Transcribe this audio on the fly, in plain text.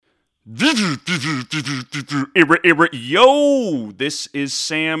Yo, this is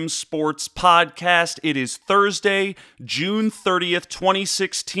Sam's Sports Podcast. It is Thursday, June 30th,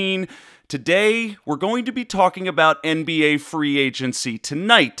 2016. Today, we're going to be talking about NBA free agency.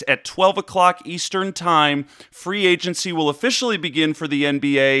 Tonight at 12 o'clock Eastern Time, free agency will officially begin for the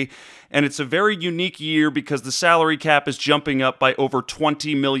NBA, and it's a very unique year because the salary cap is jumping up by over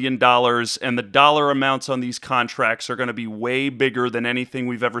 $20 million, and the dollar amounts on these contracts are going to be way bigger than anything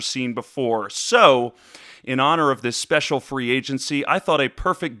we've ever seen before. So, in honor of this special free agency, I thought a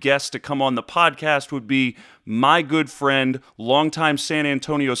perfect guest to come on the podcast would be my good friend, longtime San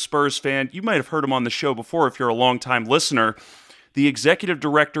Antonio Spurs fan. You might have heard him on the show before if you're a longtime listener. The executive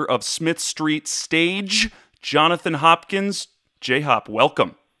director of Smith Street Stage, Jonathan Hopkins. J-Hop,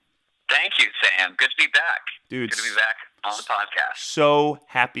 welcome. Thank you, Sam. Good to be back. Dude, good to be back on the podcast. So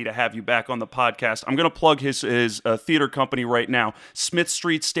happy to have you back on the podcast. I'm going to plug his theater company right now,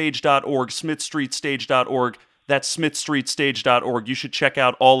 smithstreetstage.org, smithstreetstage.org. That's smithstreetstage.org. You should check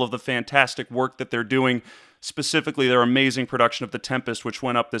out all of the fantastic work that they're doing, specifically their amazing production of The Tempest, which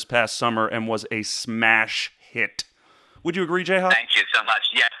went up this past summer and was a smash hit. Would you agree, J-Hop? Thank you so much.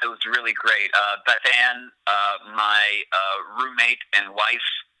 Yes, it was really great. Beth Ann, my roommate and wife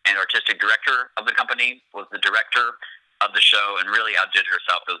and artistic director of the company, was the director of the show and really outdid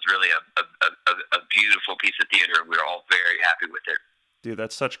herself. It was really a beautiful piece of theater. We were all very happy with it. Dude,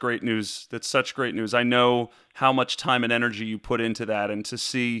 that's such great news. That's such great news. I know how much time and energy you put into that, and to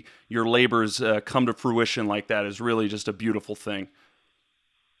see your labors come to fruition like that is really just a beautiful thing.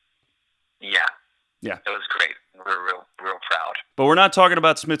 Yeah. Yeah. It was great. We're real proud. But we're not talking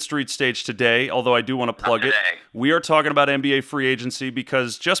about Smith Street Stage today, although I do want to plug it. We are talking about NBA free agency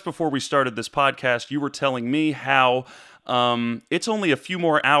because just before we started this podcast, you were telling me how it's only a few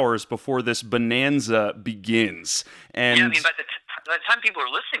more hours before this bonanza begins. And yeah, I mean, by the time people are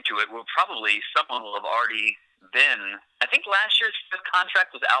listening to it, someone will have already been. I think last year's fifth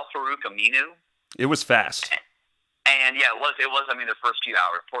contract was Al Farouk Aminu. It was fast. And yeah, it was. I mean, the first few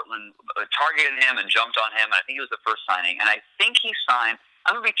hours, Portland targeted him and jumped on him. I think it was the first signing, and I think he signed.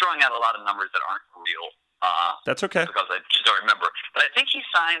 I'm gonna be throwing out a lot of numbers that aren't real. That's okay. Because I just don't remember. But I think he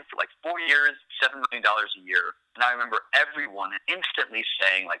signed for like 4 years, $7 million a year. And I remember everyone instantly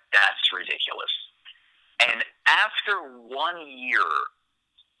saying, like, that's ridiculous. And after 1 year,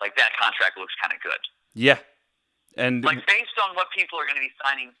 like, that contract looks kind of good. Yeah. And like, based on what people are going to be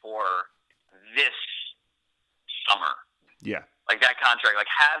signing for this summer. Yeah. Like, that contract,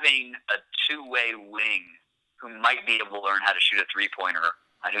 like, having a two-way wing who might be able to learn how to shoot a three-pointer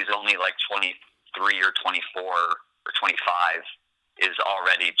and who's only, like, 23 or 24 or 25 is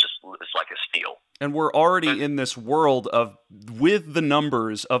already just like a steal. And we're already in this world of, with the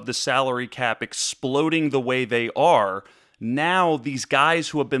numbers of the salary cap exploding the way they are, now these guys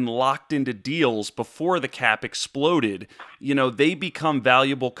who have been locked into deals before the cap exploded, you know, they become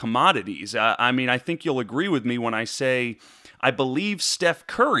valuable commodities. I mean, I think you'll agree with me when I say I believe Steph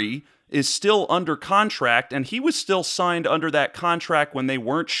Curry is still under contract, and he was still signed under that contract when they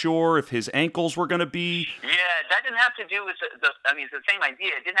weren't sure if his ankles were going to be. Yeah, that didn't have to do with I mean, it's the same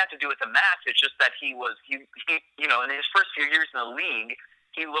idea. It didn't have to do with the max. It's just that he you know, in his first few years in the league,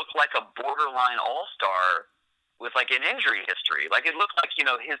 he looked like a borderline all-star with like an injury history. Like, it looked like, you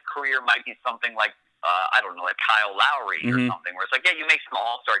know, his career might be something like, I don't know, like Kyle Lowry or something, where it's like, yeah, you make some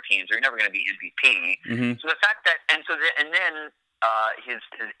all-star teams, or you're never going to be MVP. Mm-hmm. So the fact that, and then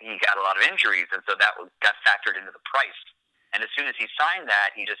he got a lot of injuries, and so that got factored into the price. And as soon as he signed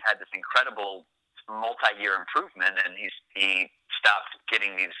that, he just had this incredible multi-year improvement, and he stopped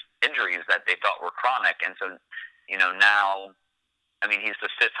getting these injuries that they thought were chronic. And so, you know, now, I mean, he's the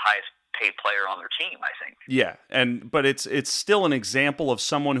fifth highest paid player on their team, I think. Yeah, but it's still an example of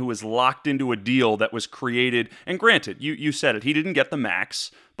someone who is locked into a deal that was created, and granted, you said it, he didn't get the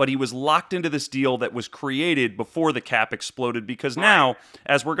max, but he was locked into this deal that was created before the cap exploded, because now,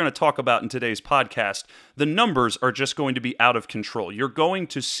 as we're going to talk about in today's podcast, the numbers are just going to be out of control. You're going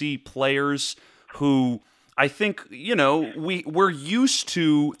to see players who, I think, you know, we're used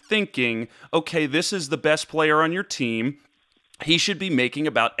to thinking, okay, this is the best player on your team. He should be making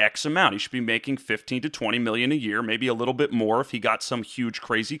about X amount. He should be making 15 to 20 million a year, maybe a little bit more if he got some huge,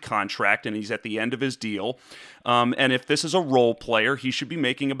 crazy contract and he's at the end of his deal. And if this is a role player, he should be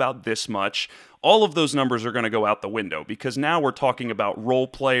making about this much. All of those numbers are going to go out the window because now we're talking about role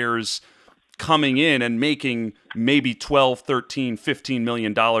players coming in and making maybe 12, 13, 15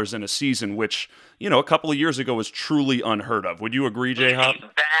 million dollars in a season, which, you know, a couple of years ago was truly unheard of. Would you agree, J-Hop?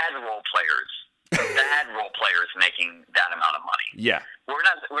 Bad role players making that amount of money. Yeah. We're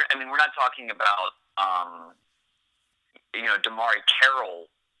not talking about, DeMarre Carroll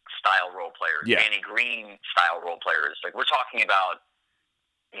style role players, Yeah. Danny Green style role players. Like we're talking about,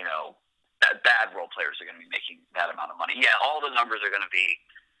 bad role players are going to be making that amount of money. Yeah, all the numbers are going to be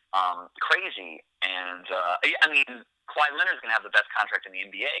crazy. And I mean, Kawhi Leonard's going to have the best contract in the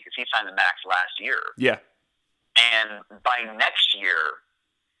NBA because he signed the max last year. Yeah. And by next year,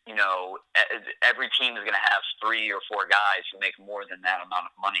 every team is going to have 3 or 4 guys who make more than that amount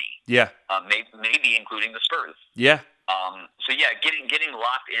of money. Yeah. Maybe including the Spurs. Yeah. So yeah, getting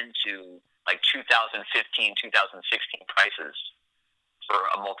locked into like 2015, 2016 prices for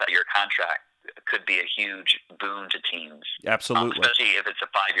a multi-year contract could be a huge boon to teams. Absolutely. Especially if it's a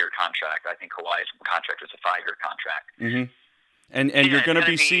 5-year contract. I think Kawhi's contract was a 5-year contract. Mm-hmm. And you're going to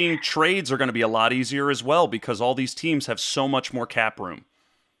be seeing trades are going to be a lot easier as well because all these teams have so much more cap room.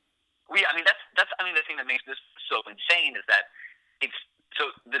 Well, yeah, I mean that's the thing that makes this so insane is that it's so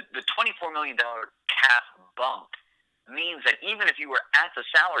the $24 million cap bump means that even if you were at the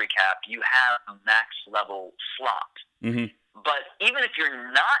salary cap, you have a max level slot. Mm-hmm. But even if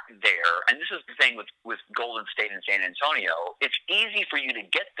you're not there, and this is the thing with Golden State and San Antonio, it's easy for you to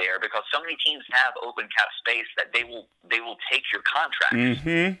get there because so many teams have open cap space that they will take your contract.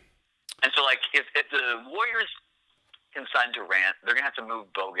 Mm-hmm. And so, like, if the Warriors can sign Durant, they're going to have to move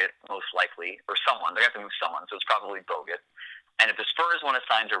Bogut, most likely, or someone. They're going to have to move someone, so it's probably Bogut. And if the Spurs want to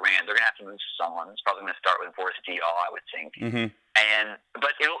sign Durant, they're going to have to move someone. It's probably going to start with Boris Diaw, I would think. Mm-hmm.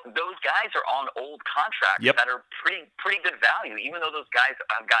 But those guys are on old contracts that are pretty good value. Even though those guys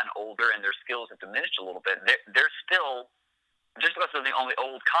have gotten older and their skills have diminished a little bit, they're still, just because they're on the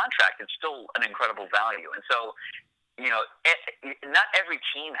old contract, it's still an incredible value. And so, not every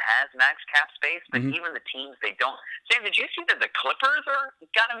team has max cap space, but even the teams they don't. Sam, did you see that the Clippers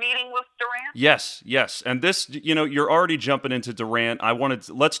got a meeting with Durant? Yes. And this, you're already jumping into Durant.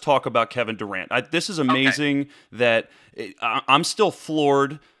 Let's talk about Kevin Durant. This is amazing that I'm still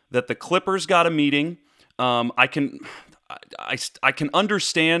floored that the Clippers got a meeting. I can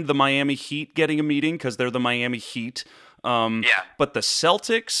understand the Miami Heat getting a meeting because they're the Miami Heat. But the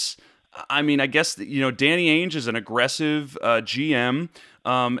Celtics, I mean, I guess, Danny Ainge is an aggressive GM.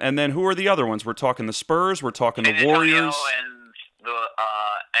 And then who are the other ones? We're talking the Spurs. We're talking the Warriors.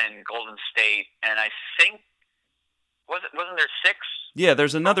 And Golden State. And I think, wasn't there 6? Yeah,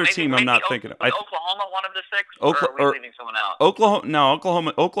 there's another team I'm not thinking of. Was Oklahoma one of the 6? Or are we leaving someone out?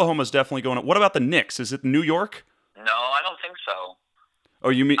 Oklahoma's definitely going. What about the Knicks? Is it New York? No, I don't think so. Oh,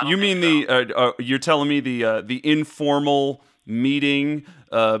 you're telling me the informal meeting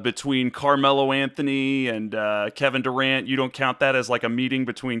between Carmelo Anthony and Kevin Durant? You don't count that as like a meeting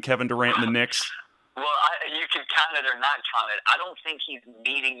between Kevin Durant and the Knicks? Well, you can count it or not count it. I don't think he's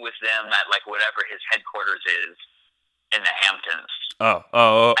meeting with them at like whatever his headquarters is in the Hamptons.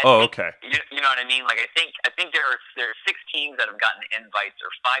 Okay. You know what I mean? Like I think there are 6 teams that have gotten invites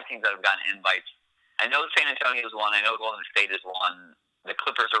or 5 teams that have gotten invites. I know San Antonio is one. I know Golden State is one. The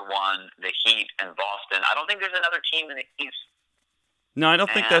Clippers are one. The Heat and Boston. I don't think there's another team in the East. No, I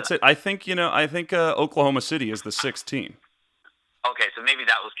don't think that's it. I think Oklahoma City is the 6th team. Okay, so maybe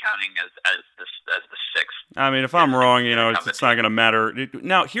that was counting as the 6th. I mean, if I'm wrong, it's not going to matter.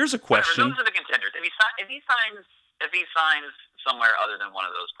 Now, here's a question. Whatever, those are the contenders. If he signs somewhere other than one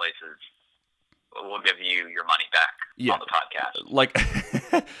of those places, we'll give you your money back on the podcast. Like,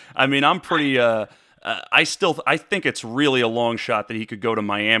 I mean, I'm pretty. I think it's really a long shot that he could go to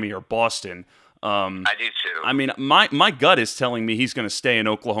Miami or Boston. I do too. I mean, my gut is telling me he's going to stay in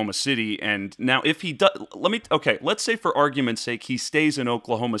Oklahoma City. And now, if he does, let's say for argument's sake, he stays in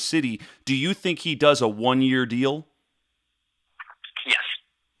Oklahoma City. Do you think he does a 1-year deal? Yes.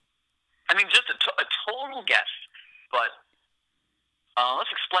 I mean, just a total guess. But let's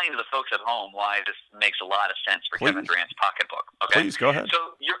explain to the folks at home why this makes a lot of sense for Kevin Durant's pocketbook. Okay? Please, go ahead.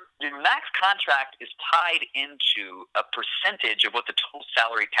 So your max contract is tied into a percentage of what the total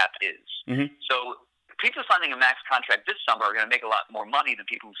salary cap is. Mm-hmm. So people signing a max contract this summer are going to make a lot more money than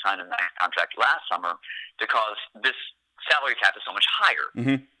people who signed a max contract last summer because this salary cap is so much higher.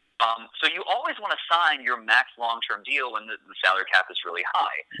 Mm-hmm. So you always want to sign your max long-term deal when the salary cap is really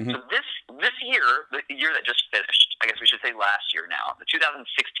high. Mm-hmm. So this year, the year that just finished, I guess we should say last year now, the 2016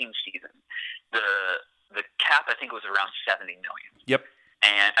 season, the cap I think was around $70 million. Yep.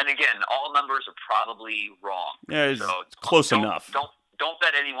 And again, all numbers are probably wrong. Yeah, it's close enough. Don't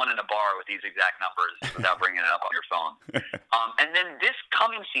bet anyone in a bar with these exact numbers without bringing it up on your phone. And then this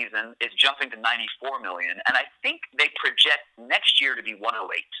coming season is jumping to $94 million, and I think they project next year to be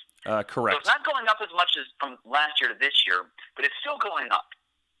 $108. Correct. So it's not going up as much as from last year to this year, but it's still going up.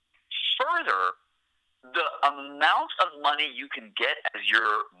 Further, the amount of money you can get as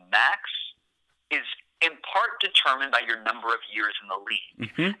your max is in part determined by your number of years in the league.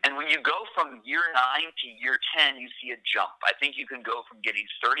 Mm-hmm. And when you go from year 9 to year 10, you see a jump. I think you can go from getting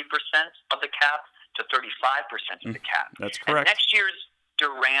 30% of the cap to 35% of the cap. That's correct. And next year's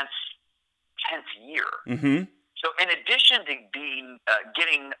Durant's 10th year. Mm-hmm. So in addition to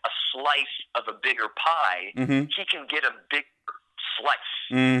getting a slice of a bigger pie, mm-hmm. he can get a big slice,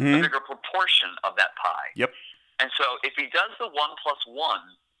 mm-hmm. a bigger proportion of that pie. Yep. And so if he does the 1+1,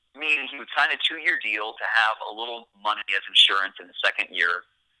 meaning he would sign a 2-year deal to have a little money as insurance in the second year,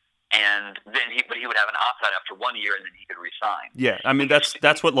 and then he would have an opt-out after 1 year, and then he could resign. Yeah, I mean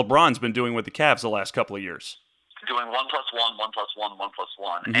that's what LeBron's been doing with the Cavs the last couple of years. Doing 1+1, 1+1, 1+1.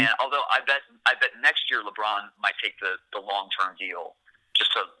 Mm-hmm. And although I bet next year LeBron might take the long-term deal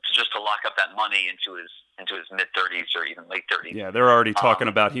just to lock up that money into his mid-30s or even late 30s. Yeah, they're already talking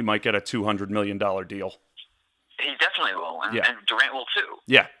about he might get a $200 million deal. He definitely will, and Durant will too.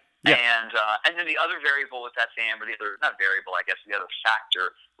 Yeah. Yeah. And then the other variable with that, Sam, or the other, not variable, I guess, the other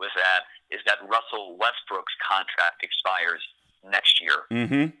factor with that is that Russell Westbrook's contract expires next year.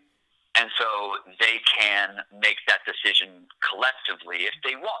 Mm-hmm. And so they can make that decision collectively if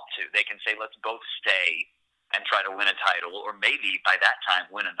they want to. They can say, let's both stay and try to win a title, or maybe by that time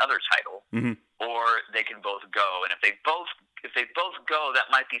win another title, mm-hmm. or they can both go. And if they both go, that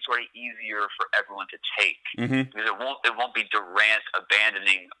might be sort of easier for everyone to take, mm-hmm. because it won't be Durant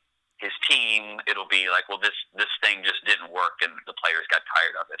abandoning his team. It'll be like, well, this thing just didn't work, and the players got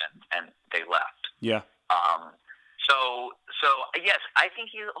tired of it, and they left. Yeah. So yes, I think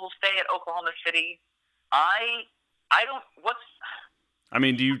he'll stay at Oklahoma City. I don't. I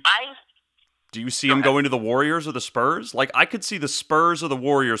mean, do you see him going to the Warriors or the Spurs? Like, I could see the Spurs or the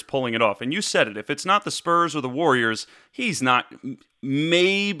Warriors pulling it off. And you said it. If it's not the Spurs or the Warriors, he's not.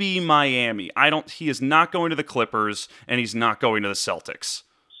 Maybe Miami. He is not going to the Clippers, and he's not going to the Celtics.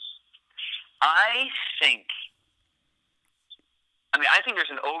 I think there's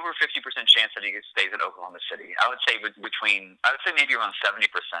an over 50% chance that he stays at Oklahoma City. I would say maybe around 70%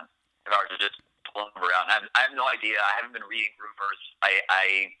 if I were to just pull a number out. And I have no idea. I haven't been reading rumors.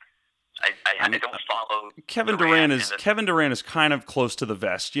 I don't follow Kevin Durant is kind of close to the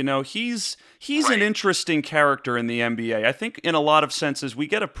vest. You know, he's right. An interesting character in the NBA. I think in a lot of senses we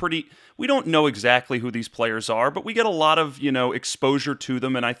don't know exactly who these players are, but we get a lot of, exposure to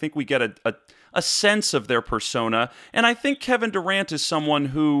them, and I think we get a sense of their persona. And I think Kevin Durant is someone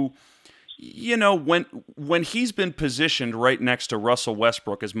who, when he's been positioned right next to Russell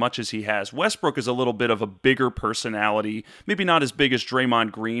Westbrook as much as he has, Westbrook is a little bit of a bigger personality, maybe not as big as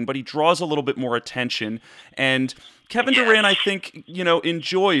Draymond Green, but he draws a little bit more attention. And Kevin Durant, I think,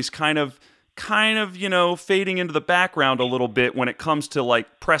 enjoys kind of fading into the background a little bit when it comes to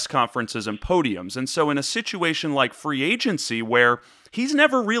like press conferences and podiums. And so in a situation like free agency where he's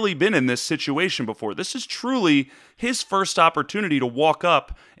never really been in this situation before, this is truly his first opportunity to walk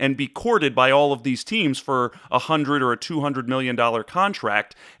up and be courted by all of these teams for $100 or a $200 million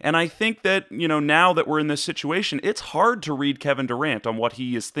contract. And I think that, now that we're in this situation, it's hard to read Kevin Durant on what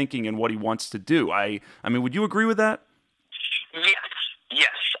he is thinking and what he wants to do. I mean, would you agree with that? Yes.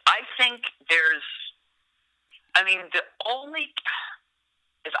 I think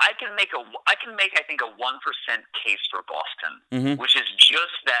I can make I think a 1% case for Boston, mm-hmm. which is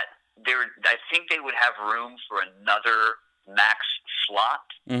just that I think they would have room for another max slot.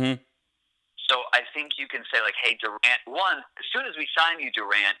 Mm-hmm. So I think you can say, like, hey, Durant, as soon as we sign you,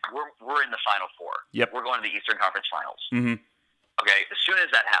 Durant, we're in the Final Four. Yep. We're going to the Eastern Conference Finals. Mm-hmm. Okay, as soon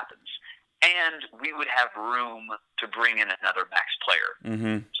as that happens. And we would have room to bring in another max player.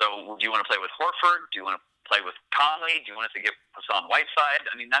 Mm-hmm. So do you want to play with Horford? Do you want to play with Conley? Do you want us to get Hassan Whiteside?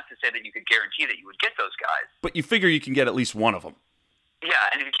 I mean, not to say that you could guarantee that you would get those guys. But you figure you can get at least one of them.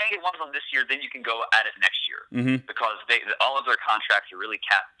 Yeah, and if you can't get one of them this year, then you can go at it next year. Mm-hmm. Because all of their contracts are really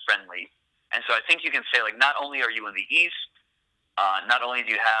cap-friendly. And so I think you can say, like, not only are you in the East, not only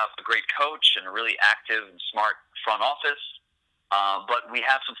do you have a great coach and a really active and smart front office, but we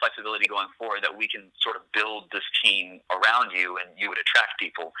have some flexibility going forward that we can sort of build this team around you, and you would attract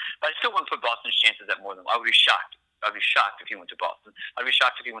people. But I still wouldn't put Boston's chances at more than I would be shocked. I'd be shocked if he went to Boston. I'd be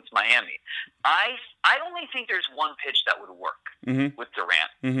shocked if he went to Miami. I only think there's one pitch that would work mm-hmm. with Durant.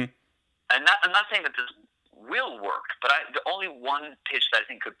 Mm-hmm. And I'm not saying that this will work, but the only one pitch that I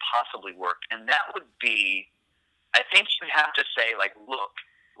think could possibly work, and that would be, I think you have to say, like, look,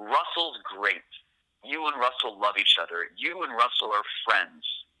 Russell's great. You and Russell love each other. You and Russell are friends.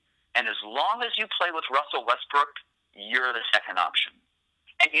 And as long as you play with Russell Westbrook, you're the second option.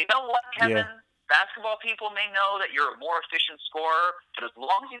 And you know what, Kevin? Yeah. Basketball people may know that you're a more efficient scorer, but as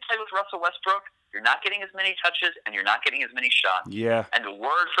long as you play with Russell Westbrook, You're not getting as many touches, and you're not getting as many shots. Yeah. And the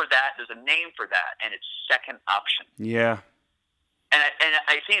word for that, there's a name for that, and it's second option. Yeah. And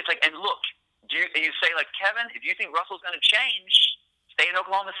I think it's like, and look, you say, like, Kevin, if you think Russell's going to change, stay in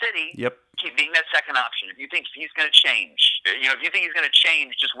Oklahoma City. Yep. Keep being that second option. If you think he's going to change, if you think he's going to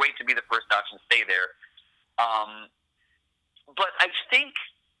change, just wait to be the first option. Stay there. But I think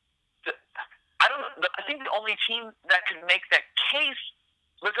I think the only team that could make that case,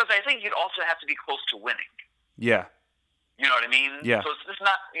 because I think you'd also have to be close to winning. Yeah. You know what I mean? Yeah. So it's just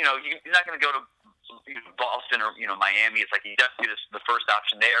not, you're not going to go to Boston or Miami. It's like you definitely the first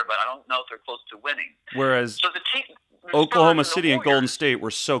option there, but I don't know if they're close to winning. Whereas so the team, Oklahoma City and Golden State were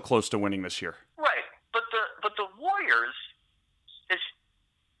so close to winning this year. Right, but the Warriors is.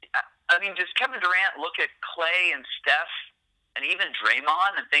 I mean, does Kevin Durant look at Clay and Steph and even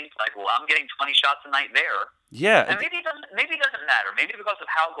Draymond and think like, well, I'm getting 20 shots a night there? Yeah. And maybe it doesn't matter. Maybe because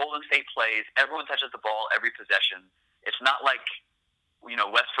of how Golden State plays, everyone touches the ball every possession. It's not like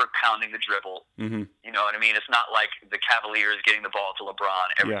Westbrook pounding the dribble. Mm-hmm. You know what I mean? It's not like the Cavaliers getting the ball to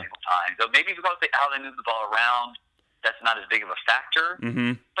LeBron every single time. So maybe because how they move the ball around, that's not as big of a factor.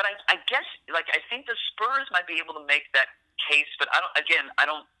 Mm-hmm. But I guess, I think the Spurs might be able to make that case. But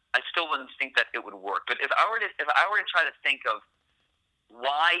I still wouldn't think that it would work. But if I were to try to think of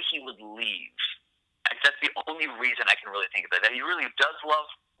why he would leave, that's the only reason I can really think of it. That he really does love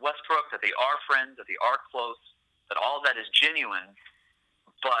Westbrook, that they are friends, that they are close, that all that is genuine.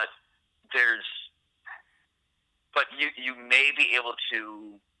 But you may be able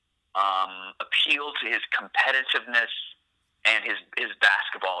to appeal to his competitiveness and his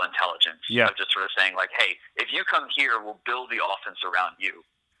basketball intelligence. Yeah. Of just sort of saying, like, hey, if you come here, we'll build the offense around you.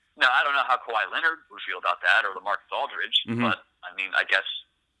 Now, I don't know how Kawhi Leonard would feel about that, or LaMarcus Aldridge, mm-hmm. but I mean, I guess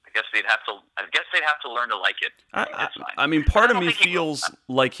they'd have to learn to like it. I mean, part of me feels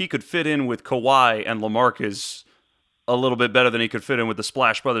like he could fit in with Kawhi and LaMarcus a little bit better than he could fit in with the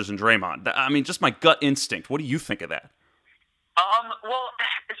Splash Brothers and Draymond. I mean, just my gut instinct. What do you think of that? Well,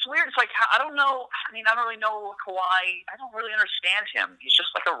 it's weird. It's like, I don't know. I mean, I don't really know Kawhi. I don't really understand him. He's just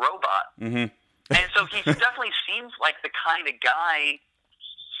like a robot. Mm-hmm. And so he definitely seems like the kind of guy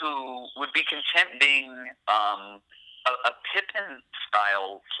who would be content being a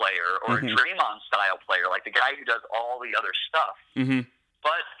Pippen-style player or mm-hmm. a Draymond-style player, like the guy who does all the other stuff. Mm-hmm.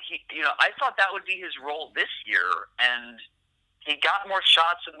 But I thought that would be his role this year, and he got more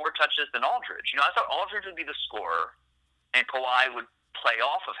shots and more touches than Aldridge. I thought Aldridge would be the scorer, and Kawhi would play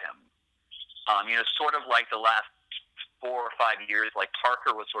off of him. Sort of like the last 4 or 5 years, like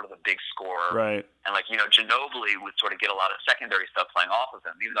Parker was sort of the big scorer, right? And Ginobili would sort of get a lot of secondary stuff playing off of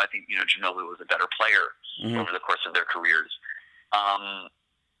him, even though I think Ginobili was a better player mm-hmm. over the course of their careers.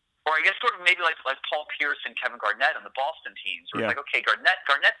 Or I guess sort of maybe like Paul Pierce and Kevin Garnett on the Boston teams, where it's like, okay, Garnett's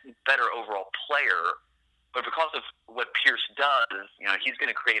a better overall player, but because of what Pierce does, he's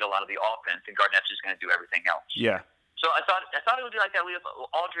going to create a lot of the offense, and Garnett's just going to do everything else. Yeah. So I thought it would be like that with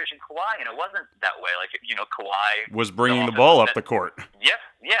Aldridge and Kawhi, and it wasn't that way. Like, Kawhi was bringing the ball up the court. Yeah,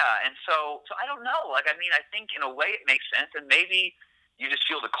 and so I don't know. Like, I mean, I think in a way it makes sense, and maybe you just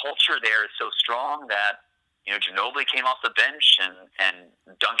feel the culture there is so strong that Ginobili came off the bench, and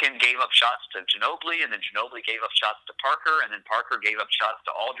Duncan gave up shots to Ginobili, and then Ginobili gave up shots to Parker, and then Parker gave up shots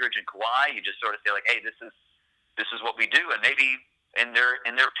to Aldridge and Kawhi. You just sort of say like, hey, this is what we do, and maybe in their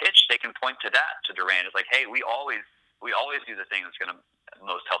pitch they can point to that to Durant. It's like, hey, we always do the thing that's going to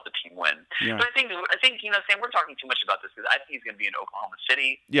most help the team win. Yeah. But I think Sam, we're talking too much about this because I think he's going to be in Oklahoma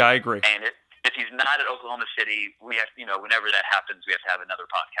City. Yeah, I agree. And if he's not at Oklahoma City, we have, whenever that happens, we have to have another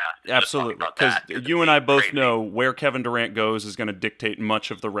podcast. Absolutely, because you and I both know where Kevin Durant goes is going to dictate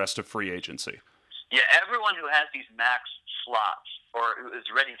much of the rest of free agency. Yeah, everyone who has these max slots or who is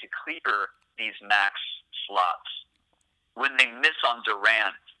ready to clear these max slots, when they miss on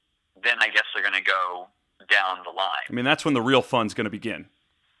Durant, then I guess they're going to go down the line. I mean, that's when the real fun's going to begin.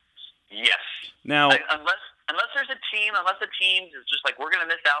 Yes. Now, unless there's a team is just like, we're going to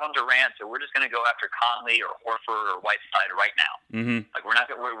miss out on Durant, so we're just going to go after Conley or Horford or Whiteside right now. mm-hmm. Like, we're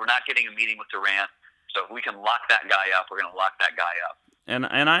not getting a meeting with Durant, so if we can lock that guy up, we're going to lock that guy up. And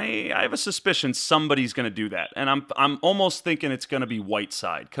I have a suspicion somebody's going to do that, and I'm almost thinking it's going to be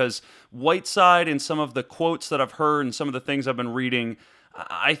Whiteside, because Whiteside, in some of the quotes that I've heard and some of the things I've been reading,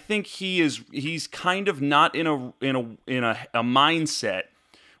 I think he's kind of not in a mindset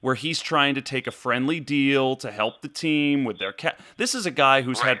where he's trying to take a friendly deal to help the team with their This is a guy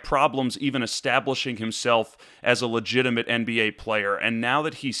who's had problems even establishing himself as a legitimate NBA player, and now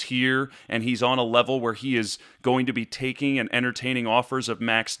that he's here and he's on a level where he is going to be taking and entertaining offers of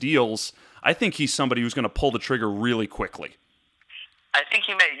max deals, I think he's somebody who's going to pull the trigger really quickly. I think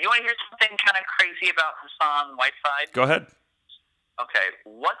you may. You want to hear something kind of crazy about Hassan Whiteside? Go ahead. Okay.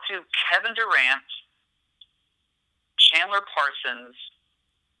 What do Kevin Durant, Chandler Parsons,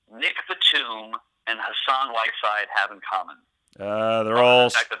 Nick Batum, and Hassan Whiteside have in common? They're all the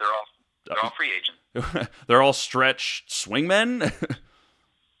fact that they're all free agents. they're all stretch swingmen.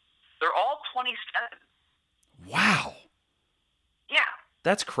 They're all 27. Wow. Yeah.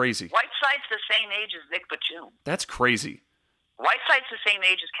 That's crazy. Whiteside's the same age as Nick Batum. That's crazy. Whiteside's the same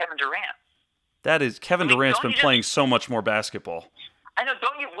age as Kevin Durant. That is, Kevin Durant's been playing so much more basketball. I know.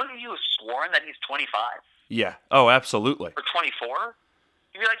 Wouldn't you have sworn that he's 25? Yeah. Oh, absolutely. Or 24?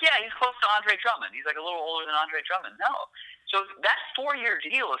 You'd be like, yeah, he's close to Andre Drummond. He's like a little older than Andre Drummond. No. So that 4-year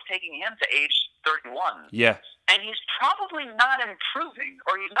deal is taking him to age 31. Yeah. And he's probably not improving,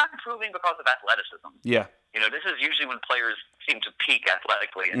 or he's not improving because of athleticism. Yeah. You know, this is usually when players seem to peak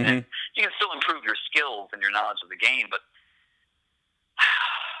athletically, and then you can still improve your skills and your knowledge of the game, but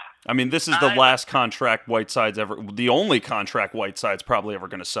I mean, this is the last contract Whiteside's ever, the only contract Whiteside's probably ever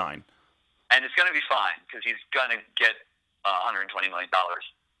going to sign. And it's going to be fine, because he's going to get $120 million. But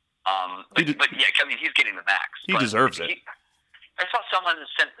yeah, I mean, he's getting the max. He deserves it. I saw someone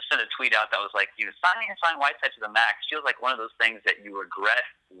sent a tweet out that was like, signing Hassan Whiteside to the max feels like one of those things that you regret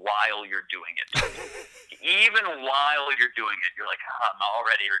while you're doing it. Even while you're doing it, you're like, I'm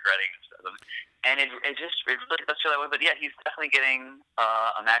already regretting this. And it really does feel that way. But yeah, he's definitely getting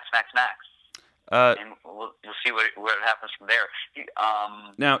a max. And we'll see what happens from there.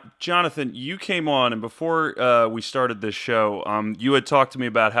 Now, Jonathan, you came on, and before we started this show, you had talked to me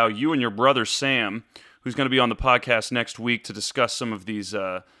about how you and your brother Sam, who's going to be on the podcast next week to discuss some of these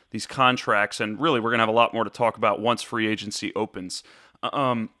contracts, and really we're going to have a lot more to talk about once free agency opens.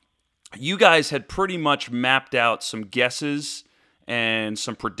 You guys had pretty much mapped out some guesses and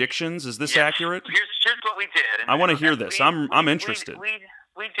some predictions. Is this accurate? Here's what we did. I want to hear this. I'm interested.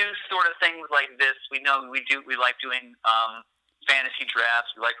 We do sort of things like this. We know we like doing fantasy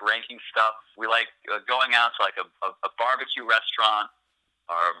drafts. We like ranking stuff. We like going out to like a barbecue restaurant,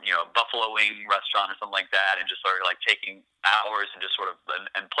 or a buffalo wing restaurant or something like that, and just sort of like taking hours and just sort of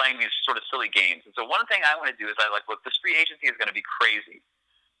and playing these sort of silly games. And so one thing I want to do is look, this free agency is going to be crazy.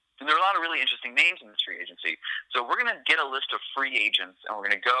 And there are a lot of really interesting names in this free agency. So we're going to get a list of free agents, and we're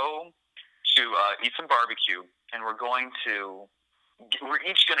going to go to eat some barbecue, and we're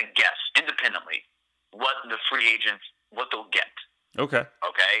each going to guess independently what the free agents, what they'll get. Okay.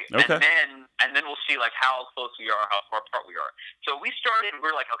 And then we'll see like how close we are, how far apart we are. So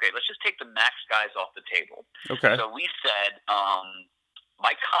we're like, okay, let's just take the max guys off the table. Okay. So we said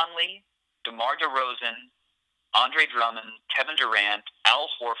Mike Conley, DeMar DeRozan, Andre Drummond, Kevin Durant, Al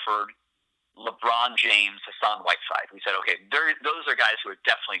Horford, LeBron James, Hassan Whiteside. We said, okay, those are guys who are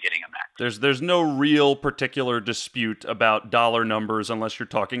definitely getting a max. There's no real particular dispute about dollar numbers unless you're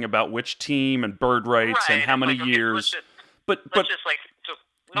talking about which team and bird rights and how many years. But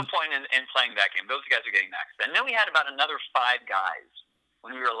no point in playing that game. Those guys are getting max. And then we had about another 5 guys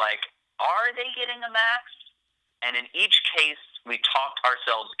when we were like, are they getting a max? And in each case, we talked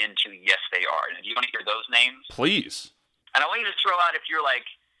ourselves into yes, they are. And do you want to hear those names? Please. And I want you to throw out if you're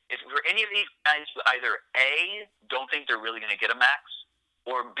any of these guys either A, don't think they're really going to get a max,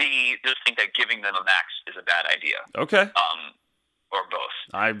 or B, just think that giving them a max is a bad idea. Okay. Or both.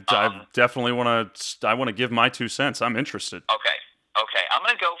 I definitely want to give my 2 cents. I'm interested. Okay. I'm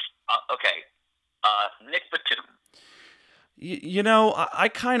going to go. Nick Batum.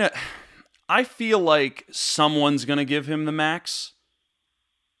 I feel like someone's going to give him the max.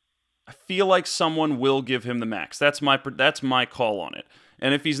 I feel like someone will give him the max. That's my call on it.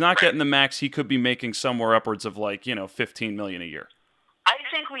 And if he's not getting the max, he could be making somewhere upwards of $15 million a year. I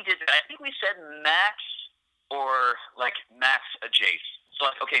think we did that. I think we said max or like max adjacent. So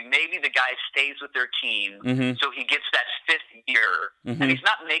okay, maybe the guy stays with their team, so he gets that 5th year, and he's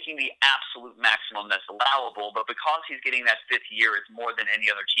not making the absolute maximum that's allowable, but because he's getting that 5th year, it's more than any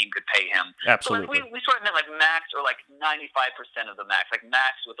other team could pay him. Absolutely. So we sort of meant like max or like 95% of the max, like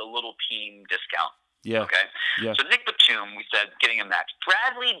max with a little team discount. Yeah. Okay. Yeah. So Nick Batum, we said getting a max.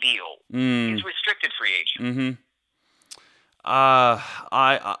 Bradley Beal, he's restricted free agent.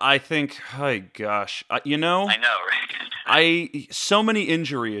 I think, oh gosh, I know, right? So many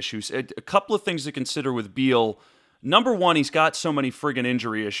injury issues. A couple of things to consider with Beal. Number one, he's got so many friggin'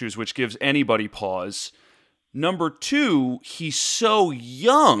 injury issues, which gives anybody pause. Number two, he's so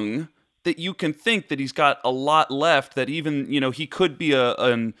young that you can think that he's got a lot left, that even, he could be a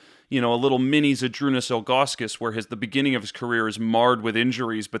little mini Zydrunas Ilgauskas, where the beginning of his career is marred with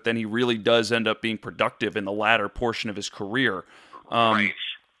injuries, but then he really does end up being productive in the latter portion of his career. Right.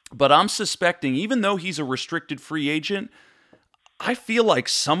 But I'm suspecting, even though he's a restricted free agent, I feel like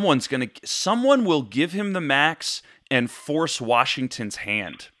someone will give him the max and force Washington's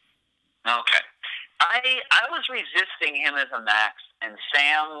hand. Okay. I was resisting him as a max, and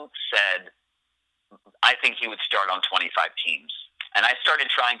Sam said, I think he would start on 25 teams. And I started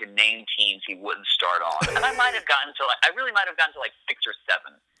trying to name teams he wouldn't start on. And I really might have gotten to like 6 or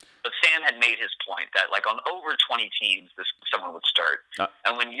 7. But Sam had made his point that like on over 20 teams, someone would start.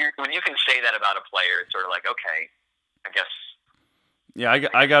 And when you can say that about a player, it's sort of like, okay, I guess. Yeah,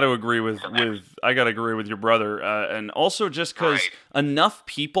 I got to agree with your brother, and also just because enough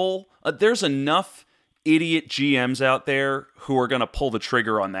people, there's enough idiot GMs out there who are going to pull the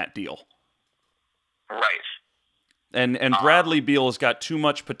trigger on that deal. Right. And Bradley Beal has got too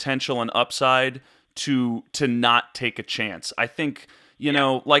much potential and upside to not take a chance. I think,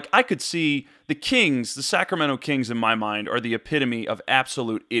 like I could see the Sacramento Kings in my mind are the epitome of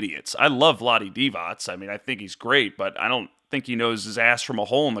absolute idiots. I love Vlade Divac. I mean, I think he's great, but I don't think he knows his ass from a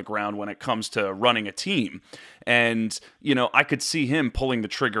hole in the ground when it comes to running a team. And, I could see him pulling the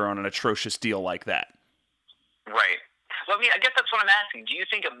trigger on an atrocious deal like that. Right. Well, I guess that's what I'm asking. Do you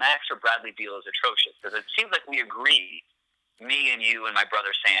think a max for Bradley Beal is atrocious? Because it seems like we agree, me and you and my brother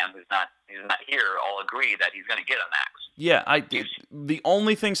Sam, who's not here, all agree that he's going to get a max. Yeah, the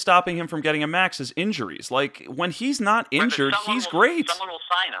only thing stopping him from getting a max is injuries. Like, when he's not injured, he's great. Someone will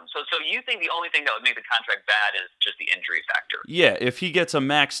sign him. So you think the only thing that would make the contract bad is just the injury factor? Yeah, if he gets a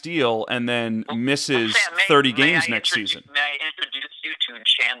max deal and then misses 30 games next season. May I introduce you to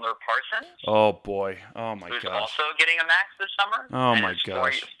Chandler Parsons? Oh, boy. Oh, my gosh. Who's also getting a max this summer? Oh, my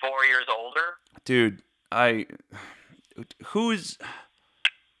gosh. 4 years older? Dude,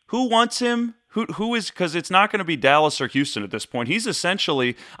 who wants him? Who is, because it's not going to be Dallas or Houston at this point. He's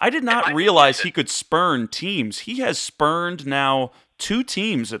essentially, I did not realize he could spurn teams. He has spurned now 2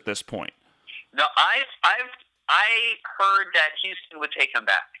 teams at this point. No, I heard that Houston would take him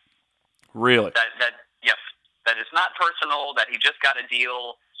back. Really? Yes. That it's not personal, that he just got a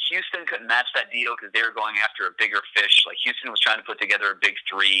deal. Houston couldn't match that deal because they were going after a bigger fish. Like Houston was trying to put together a big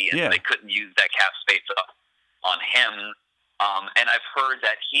 3, and they couldn't use that cap space up on him. And I've heard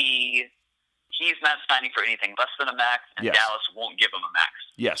that he's not signing for anything less than a max, and Dallas won't give him a max.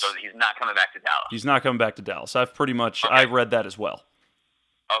 Yes. So he's not coming back to Dallas. He's not coming back to Dallas. I've read that as well.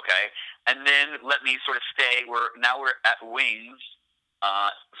 Okay. And then let me sort of stay. We're at wings.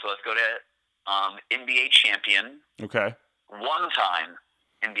 So let's go to NBA champion. Okay. One-time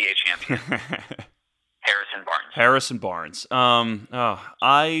NBA champion. Harrison Barnes.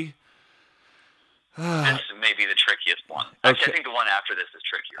 This may be the trickiest one. Okay. Actually, I think the one after this is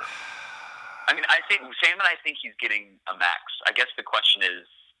trickier. I mean, Sam and I think he's getting a max. I guess the question is...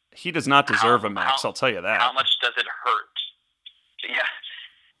 He does not deserve a max, I'll tell you that. How much does it hurt? Yeah.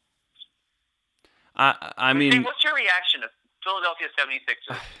 I mean... What's your reaction if Philadelphia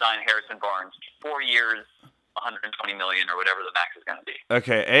 76ers sign Harrison Barnes 4 years, $120 million, or whatever the max is going to be?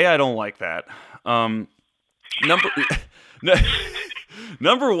 Okay, I don't like that.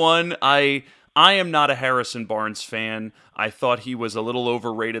 Number one, I am not a Harrison Barnes fan. I thought he was a little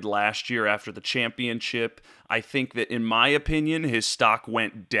overrated last year after the championship. I think that, in my opinion, his stock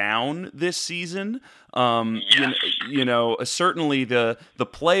went down this season. Yes. Certainly the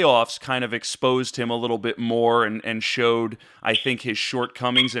playoffs kind of exposed him a little bit more and showed, I think, his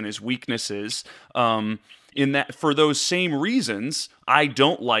shortcomings and his weaknesses. In that, for those same reasons, I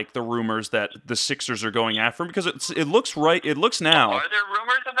don't like the rumors that the Sixers are going after him because it looks right. It looks now. Are there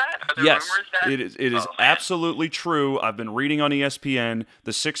rumors of that? Yes, it is absolutely true. I've been reading on ESPN.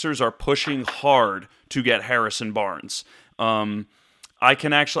 The Sixers are pushing hard to get Harrison Barnes. I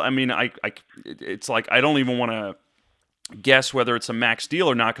can actually. I mean, it's like I don't even want to guess whether it's a max deal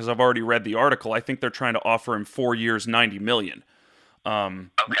or not because I've already read the article. I think they're trying to offer him 4 years, $90 million,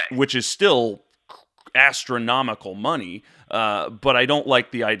 which is still astronomical money, but I don't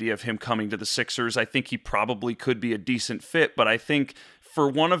like the idea of him coming to the Sixers. I think he probably could be a decent fit, but I think for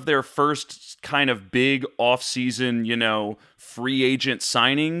one of their first kind of big off-season, free agent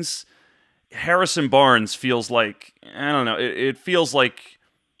signings, Harrison Barnes feels like, I don't know, it feels like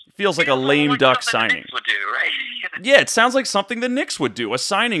a lame duck signing. Would do, right? Yeah, it sounds like something the Knicks would do, a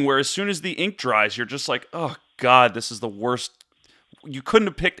signing where as soon as the ink dries, you're just like, oh God, this is the worst. You couldn't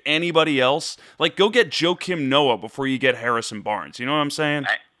have picked anybody else. Like, go get Joakim Noah before you get Harrison Barnes. You know what I'm saying?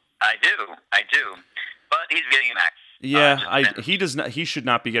 I do. But he's getting a max. Yeah, he does not. He should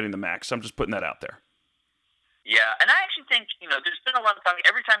not be getting the max. I'm just putting that out there. Yeah, and I actually think there's been a lot of time.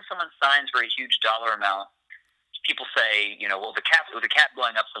 Every time someone signs for a huge dollar amount, people say, well, with the cap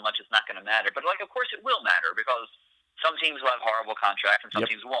going up so much, it's not going to matter. But of course, it will matter because some teams will have horrible contracts and some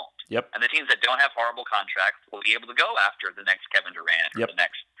teams won't. Yep. And the teams that don't have horrible contracts will be able to go after the next Kevin Durant or the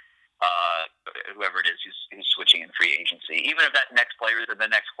next whoever it is who's switching in free agency. Even if that next player is the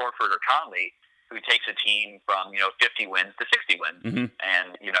next Horford or Conley, who takes a team from 50 wins to 60 wins, and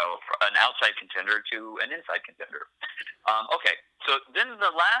an outside contender to an inside contender. Okay, so then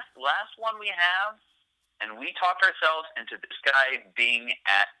the last one we have. And we talked ourselves into this guy being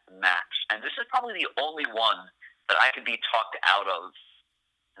at max. And this is probably the only one that I could be talked out of,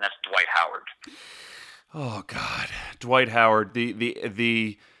 and that's Dwight Howard. Oh God, Dwight Howard,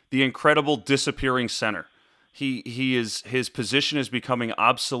 the incredible disappearing center. His position is becoming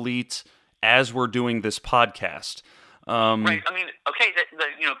obsolete as we're doing this podcast. Right. I mean, okay,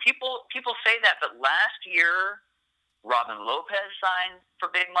 people say that, but last year Robin Lopez signed for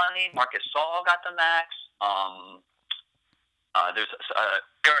big money. Marcus Gasol got the max. There's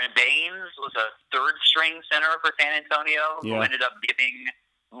Aaron Baines was a third-string center for San Antonio who ended up giving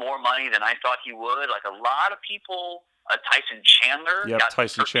more money than I thought he would. Like a lot of people, Tyson Chandler got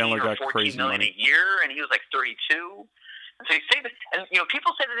 $14 million a year, and he was like 32. And so you say that, and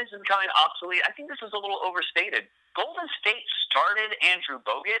people say that this is becoming obsolete. I think this is a little overstated. Golden State started Andrew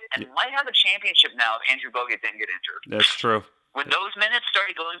Bogut and might have a championship now if Andrew Bogut didn't get injured. That's true. When those minutes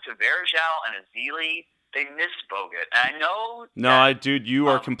started going to Varejao and Ezeli, they missed Bogut. And I know... Dude,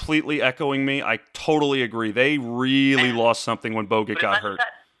 you are completely echoing me. I totally agree. They really lost something when Bogut got hurt.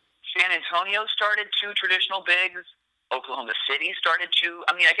 San Antonio started 2 traditional bigs. Oklahoma City started 2.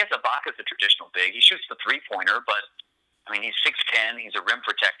 I mean, I guess Ibaka's a traditional big. He shoots the three-pointer, but, I mean, he's 6'10". He's a rim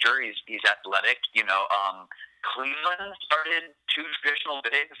protector. He's athletic. Cleveland started 2 traditional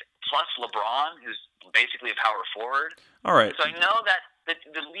bigs, plus LeBron, who's basically a power forward. All right. So I know that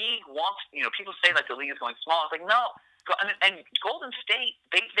the league wants, people say like the league is going small. It's like, no. And Golden State,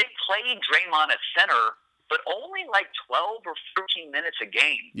 they played Draymond at center, but only like 12 or 13 minutes a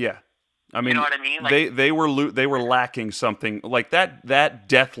game. Yeah. I mean, you know what I mean? Like, they were lacking something. Like that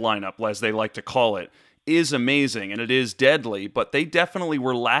death lineup, as they like to call it, is amazing and it is deadly, but they definitely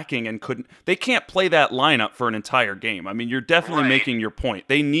were lacking and they can't play that lineup for an entire game. I mean, you're definitely making your point.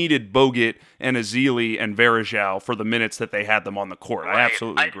 They needed Bogut and Ezeli and Varejao for the minutes that they had them on the court. I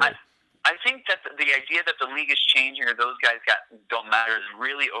absolutely agree. I think that the idea that the league is changing or those guys don't matter is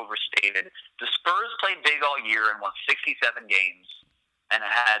really overstated. The Spurs played big all year and won 67 games and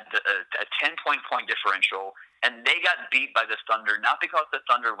had a 10-point differential. And they got beat by the Thunder, not because the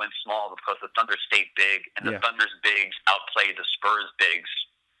Thunder went small, but because the Thunder stayed big, and the Thunder's bigs outplayed the Spurs' bigs.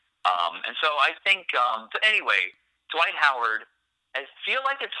 And so I think, anyway, Dwight Howard, I feel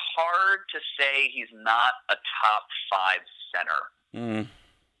like it's hard to say he's not a top 5 center.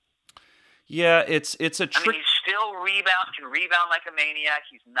 Yeah, it's a trick. I mean, he still can rebound like a maniac.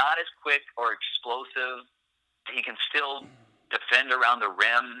 He's not as quick or explosive. He can still defend around the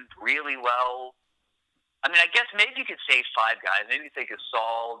rim really well. I mean, I guess maybe you could say 5 guys. Maybe you think of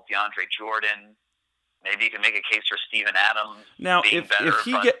Gasol, DeAndre Jordan. Maybe you can make a case for Steven Adams. Now,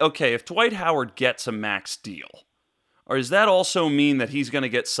 if Dwight Howard gets a max deal, or does that also mean that he's going to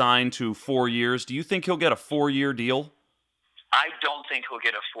get signed to 4 years? Do you think he'll get a 4-year deal? I don't think he'll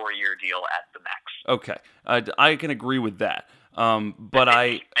get a 4-year deal at the max. Okay, I can agree with that. And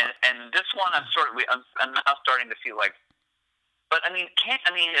this one, I'm now starting to feel like. But if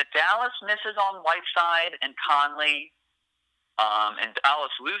Dallas misses on Whiteside and Conley, and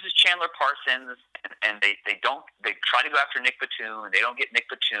Dallas loses Chandler Parsons, and they try to go after Nick Batum, and they don't get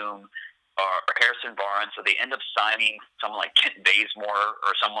Nick Batum or Harrison Barnes, so they end up signing someone like Kent Bazemore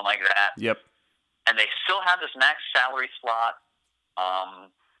or someone like that. Yep. And they still have this max salary slot,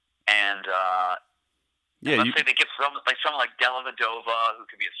 let's say they get someone like Dellavedova, who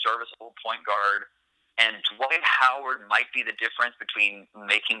could be a serviceable point guard. And Dwight Howard might be the difference between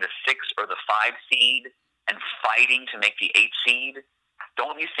making the 6 or the 5 seed and fighting to make the 8 seed.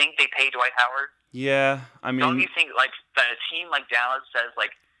 Don't you think they pay Dwight Howard? Yeah, I mean... Don't you think that a team like Dallas says,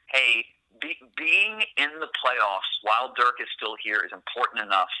 hey, being in the playoffs while Dirk is still here is important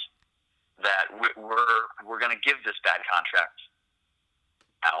enough that we're going to give this bad contract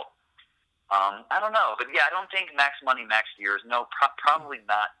out? I don't know. But yeah, I don't think max money, max years. No, probably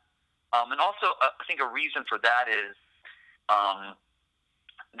not. And also, I think a reason for that is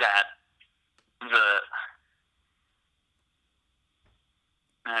that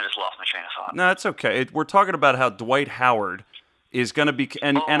I just lost my train of thought. No, it's okay. We're talking about how Dwight Howard is going to be,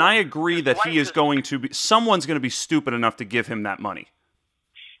 and I agree that he is going to be. Someone's going to be stupid enough to give him that money.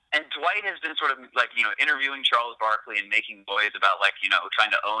 And Dwight has been sort of interviewing Charles Barkley and making noise about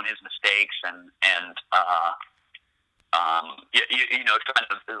trying to own his mistakes and trying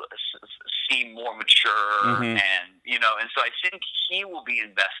to seem more mature, Mm-hmm. and so I think he will be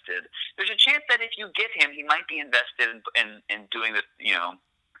invested. There's a chance that if you get him, he might be invested in doing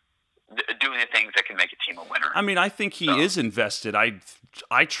doing the things that can make a team a winner. I mean, I think he is invested. I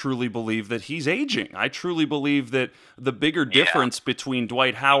truly believe that he's aging. I truly believe that the bigger difference between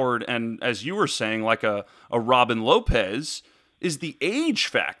Dwight Howard and, as you were saying, like a Robin Lopez is the age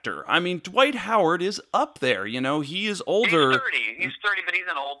factor. I mean, Dwight Howard is up there. He is older. He's 30, but he's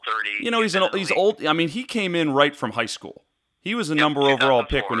an old 30. He's old. I mean, he came in right from high school. He was a number overall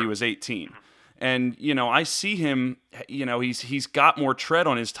pick when he was 18. And, I see him, he's got more tread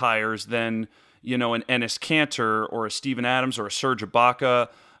on his tires than, an Enes Kanter or a Steven Adams or a Serge Ibaka.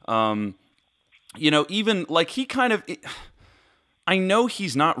 Even like he kind of... I know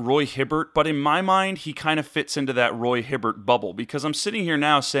he's not Roy Hibbert, but in my mind, he kind of fits into that Roy Hibbert bubble because I'm sitting here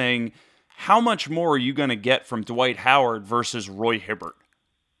now saying, how much more are you going to get from Dwight Howard versus Roy Hibbert?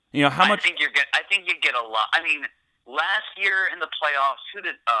 How much? I think you get a lot. I mean, last year in the playoffs, who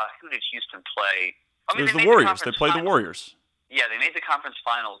did Houston play? It was the Warriors. They played the Warriors. Yeah, they made the conference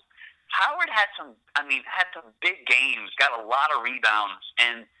finals. Howard had some big games, got a lot of rebounds,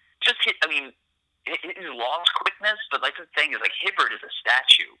 and just hit. I mean, he lost quickness, but like the thing is, like Hibbert is a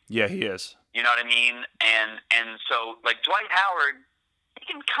statue. Yeah, he is. You know what I mean? And so like Dwight Howard, he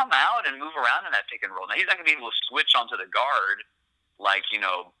can come out and move around in that pick and roll. Now he's not going to be able to switch onto the guard like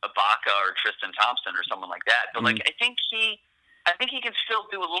Ibaka or Tristan Thompson or someone like that. But like I think he can still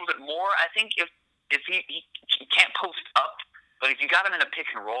do a little bit more. I think if he can't post up, but if you got him in a pick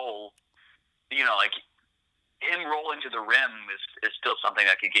and roll, like him rolling to the rim is still something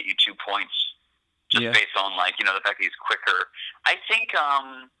that could get you 2 points. Just based on the fact that he's quicker. I think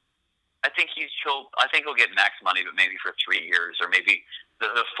he'll get max money, but maybe for 3 years, or maybe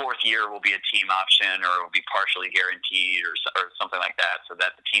the fourth year will be a team option, or it will be partially guaranteed, or something like that, so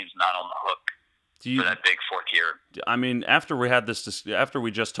that the team's not on the hook for that big fourth year. I mean, after we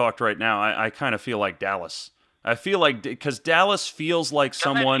just talked right now, I kind of feel like Dallas. I feel like because Dallas feels like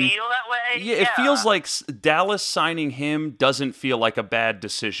someone. Does it feel that way? Yeah, it feels like Dallas signing him doesn't feel like a bad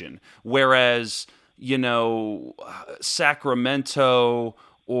decision, whereas. Sacramento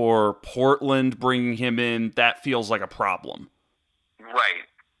or Portland bringing him in, that feels like a problem. Right.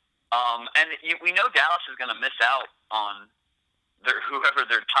 And we know Dallas is going to miss out on whoever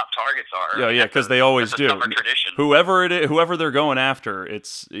their top targets are. Yeah, because they always do. Summer tradition. Whoever they're going after,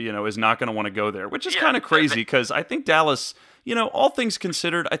 it's is not going to want to go there, which is kind of crazy because I think Dallas. All things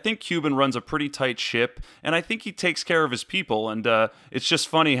considered, I think Cuban runs a pretty tight ship, and I think he takes care of his people. And it's just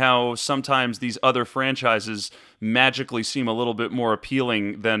funny how sometimes these other franchises magically seem a little bit more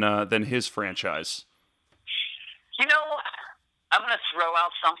appealing than his franchise. I'm going to throw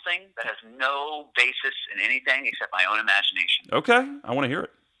out something that has no basis in anything except my own imagination. Okay, I want to hear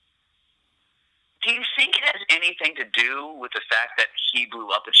it. Do you think it has anything to do with the fact that he blew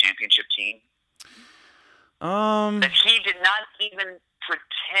up a championship team? That he did not even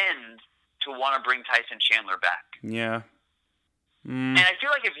pretend to want to bring Tyson Chandler back. Yeah. And I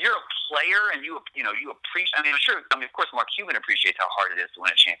feel like if you're a player and you appreciate, of course, Mark Cuban appreciates how hard it is to win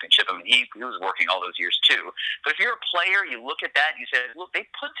a championship. I mean, he was working all those years too. But if you're a player, you look at that and you say, look, they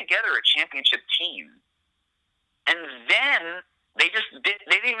put together a championship team, and then they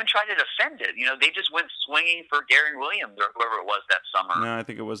didn't even try to defend it. They just went swinging for Darren Williams or whoever it was that summer. No, I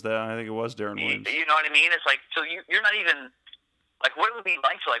think it was that. I think it was Darren Williams. You know what I mean? It's like, so you're not even like, what it would be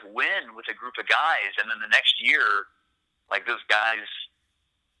like to like win with a group of guys, and then the next year, like those guys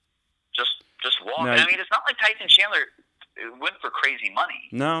just walk. No, I mean, it's not like Tyson Chandler went for crazy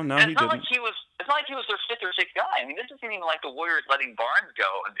money. No, he didn't. It's not like he was their fifth or sixth guy. I mean, this isn't even like the Warriors letting Barnes go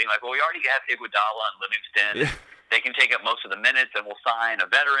and being like, well, we already have Iguodala and Livingston. Yeah. They can take up most of the minutes, and we'll sign a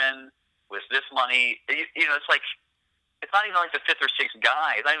veteran with this money. It's like it's not even like the fifth or sixth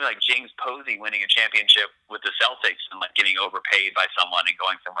guy. It's not even like James Posey winning a championship with the Celtics and like getting overpaid by someone and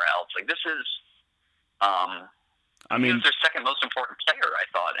going somewhere else. Like this is, he was their second most important player, I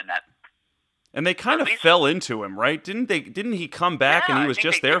thought, in that. And they kind of fell into him, right? Didn't he come back and he was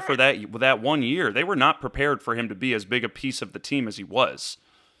just there for that 1 year? They were not prepared for him to be as big a piece of the team as he was.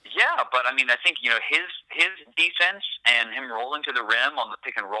 Yeah, but I mean, I think his defense and him rolling to the rim on the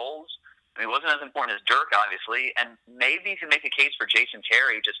pick and rolls. I mean, it wasn't as important as Dirk, obviously, and maybe you can make a case for Jason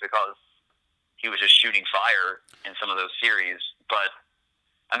Terry just because he was just shooting fire in some of those series. But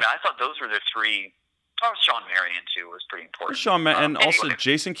I mean, I thought those were the three. Oh, Sean Marion too was pretty important. And also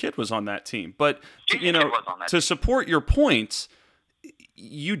Jason Kidd was on that team. But to support your point,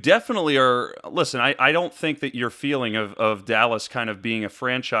 you definitely are. Listen, I don't think that your feeling of Dallas kind of being a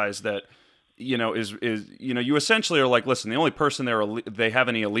franchise that you essentially are like, listen, the only person they have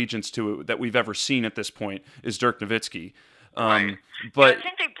any allegiance to that we've ever seen at this point is Dirk Nowitzki. Right. But I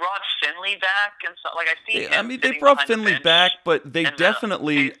think they brought Finley back, and so like I see him. I mean, they sitting brought behind the Finley bench back, but they in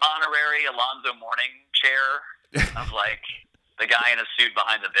definitely the honorary Alonzo Mourning chair of like the guy in a suit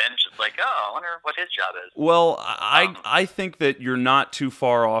behind the bench. It's like, oh, I wonder what his job is. Well, I think that you're not too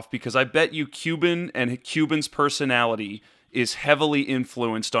far off, because I bet you Cuban and Cuban's personality is heavily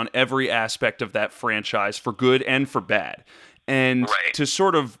influenced on every aspect of that franchise, for good and for bad. And Right. to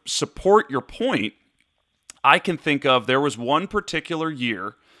sort of support your point, I can think of, there was one particular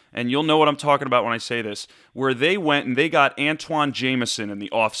year, and you'll know what I'm talking about when I say this, where they went and they got Antoine Jameson in the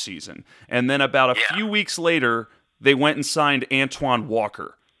offseason. And then about a few weeks later, they went and signed Antoine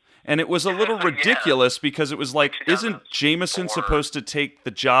Walker. And it was a little ridiculous because it was like, isn't Jameson supposed to take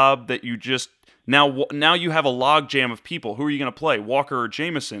the job that you just... Now you have a logjam of people. Who are you going to play, Walker or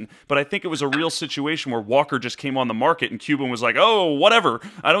Jameson? But I think it was a real situation where Walker just came on the market and Cuban was like, oh, whatever.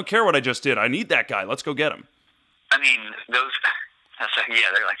 I don't care what I just did. I need that guy. Let's go get him. I mean, they're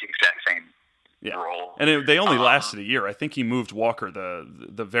like the exact same role. And they only lasted a year. I think he moved Walker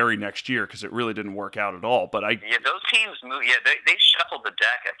the very next year because it really didn't work out at all. But those teams moved. Yeah, they shuffled the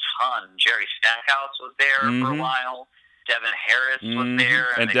deck a ton. Jerry Stackhouse was there for a while. Devin Harris was there,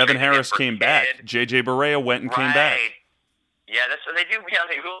 and Devin Harris came back. JJ Barea went and came back. Yeah, that's what they do. Yeah,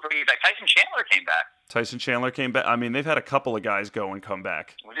 they will bring you back. Tyson Chandler came back. I mean, they've had a couple of guys go and come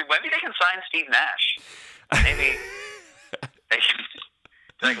back. Maybe they can sign Steve Nash. Maybe they can.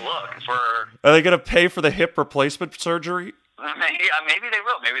 Like, look, are they going to pay for the hip replacement surgery? Maybe they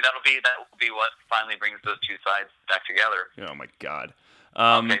will. Maybe that will be what finally brings those two sides back together. Oh my God.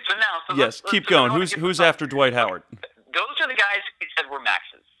 Okay, yes, keep going. Who's after Dwight Howard? Those are the guys we said were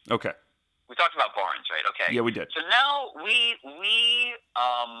maxes. Okay. We talked about Barnes, right? Okay. Yeah, we did. So now we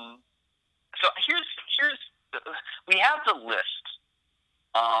have the list,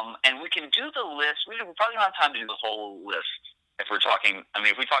 and we can do the list. We probably don't have time to do the whole list if we're talking. I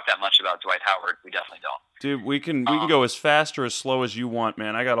mean, if we talk that much about Dwight Howard, we definitely don't. Dude, we can go as fast or as slow as you want,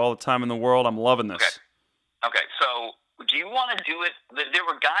 man. I got all the time in the world. I'm loving this. Okay. So, do you want to do it? There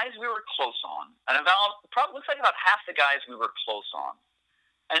were guys we were looks like about half the guys we were close on,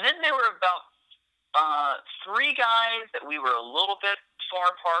 and then there were about 3 guys that we were a little bit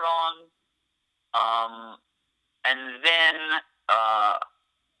far apart on, and then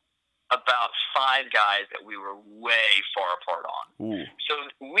about 5 guys that we were way far apart on. Ooh. So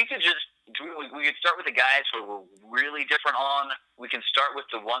we could start with the guys who we're really different on. We can start with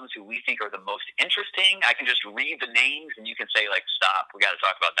the ones who we think are the most interesting. I can just read the names, and you can say, like, stop. We got to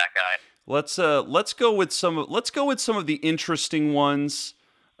talk about that guy. Let's go with some of the interesting ones.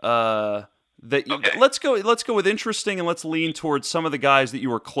 Let's go with interesting, and let's lean towards some of the guys that you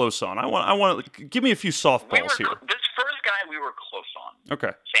were close on. I want to give me a few softballs here. This first guy we were close on.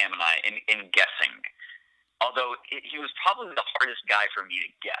 Okay. Sam and I in guessing. Although he was probably the hardest guy for me to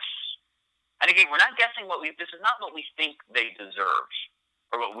guess. And again, we're not guessing this is not what we think they deserve,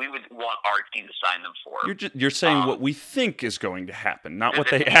 or what we would want our team to sign them for. You're saying what we think is going to happen, not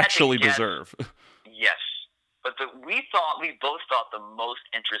what they actually deserve. Yes. But we both thought the most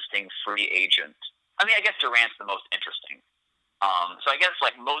interesting free agent. I mean, I guess Durant's the most interesting. So I guess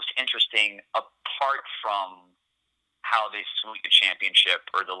like most interesting apart from how they sweep a championship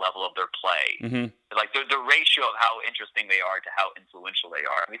or the level of their play. Mm-hmm. Like the ratio of how interesting they are to how influential they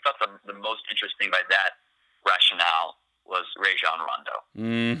are. We thought the most interesting by that rationale was Rajon Rondo.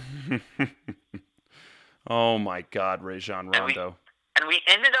 Mm-hmm. Oh my God, Rajon Rondo. And we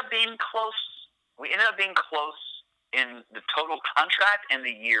ended up being close. We ended up being close in the total contract and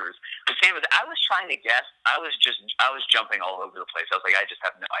the years. The same as I was trying to guess. I was jumping all over the place. I was like, I just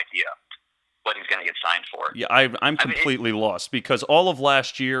have no idea what he's going to get signed for. Yeah, I'm completely lost because all of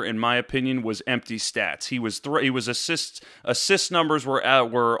last year, in my opinion, was empty stats. He was assist numbers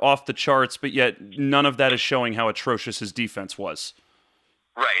were off the charts, but yet none of that is showing how atrocious his defense was.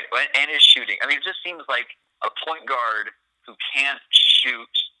 Right, and his shooting. I mean, it just seems like a point guard who can't shoot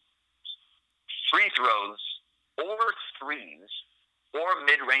free throws or threes or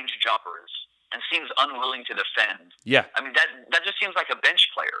mid-range jumpers and seems unwilling to defend. Yeah. I mean, that just seems like a bench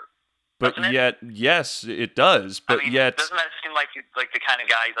player. But yet, yes, it does. But yet, doesn't that seem like the kind of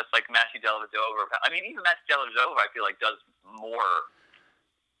guy that's like Matthew Dellavedova? I mean, even Matthew Dellavedova, I feel like does more.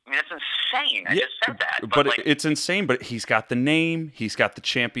 I mean, that's insane. I just said that. But it's insane. But he's got the name. He's got the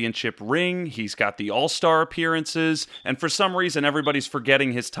championship ring. He's got the All-Star appearances. And for some reason, everybody's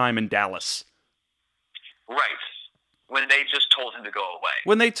forgetting his time in Dallas. Right. When they just told him to go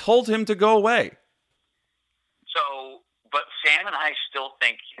away. So, but Sam and I still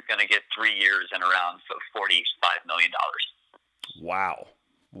think he's going to get 3 years and around $45 million. Wow.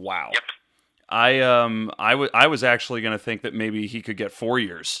 Yep. I was actually going to think that maybe he could get 4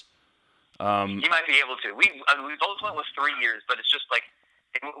 years. He might be able to. We both went with 3 years, but it's just like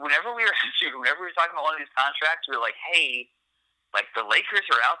whenever we were talking about one of these contracts, we were like, hey, like the Lakers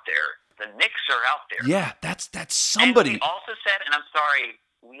are out there, the Knicks are out there. Yeah, that's somebody. And we also said, and I'm sorry,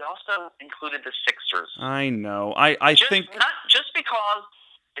 we also included the Sixers. I know. I think not just because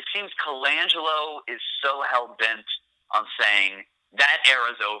it seems Colangelo is so hell bent on saying that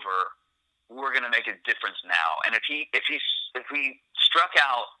era's over. We're going to make a difference now. And if we struck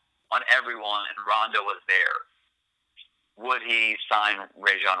out on everyone and Rondo was there, would he sign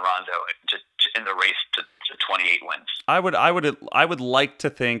Rajon Rondo in the race to 28 wins? I would like to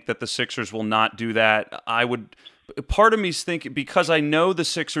think that the Sixers will not do that. Part of me's thinking, because I know the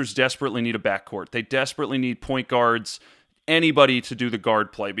Sixers desperately need a backcourt. They desperately need point guards, anybody to do the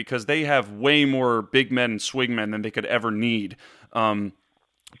guard play, because they have way more big men and swing men than they could ever need.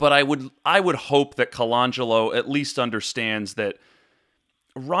 But I would hope that Colangelo at least understands that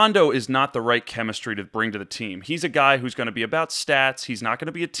Rondo is not the right chemistry to bring to the team. He's a guy who's going to be about stats. He's not going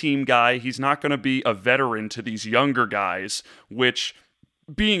to be a team guy. He's not going to be a veteran to these younger guys, which,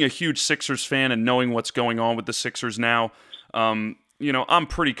 being a huge Sixers fan and knowing what's going on with the Sixers now, I'm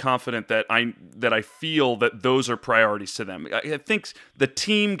pretty confident that I feel that those are priorities to them. I think the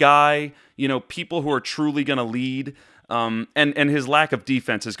team guy, people who are truly going to lead, and his lack of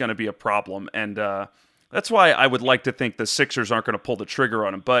defense is going to be a problem. And that's why I would like to think the Sixers aren't going to pull the trigger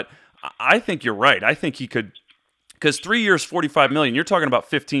on him. But I think you're right. I think he could, because 3 years, $45 million, you're talking about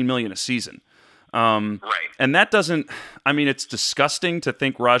 $15 million a season. Right. And that doesn't, it's disgusting to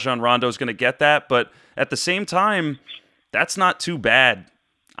think Rajon Rondo is going to get that, but at the same time, that's not too bad.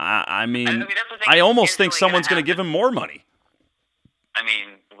 I almost think someone's going to give him more money.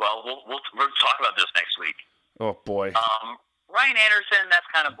 Well, we'll talk about this next week. Oh, boy. Ryan Anderson, that's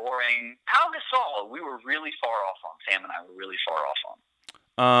kind of boring. Pau Gasol, we were really far off on. Sam and I were really far off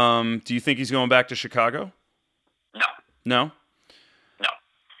on. Do you think he's going back to Chicago? No. No? No.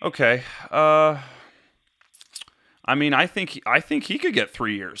 Okay. I think he could get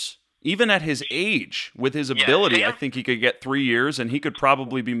 3 years. Even at his age, with his ability, I think he could get 3 years, and he could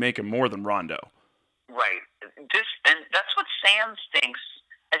probably be making more than Rondo. Right. And that's what Sam thinks.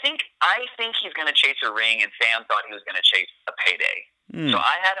 I think he's going to chase a ring, and Sam thought he was going to chase a payday. So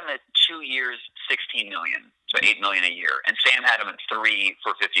I had him at 2 years, $16 million, so $8 million a year, and Sam had him at 3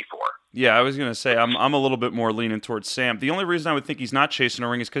 for 54. Yeah, I was going to say I'm a little bit more leaning towards Sam. The only reason I would think he's not chasing a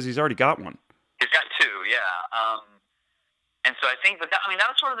ring is because he's already got one. He's got 2, yeah. And so I think that was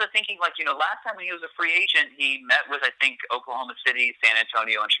sort of the thinking. Last time when he was a free agent, he met with Oklahoma City, San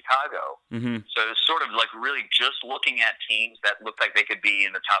Antonio, and Chicago. Mm-hmm. So it was sort of really just looking at teams that looked like they could be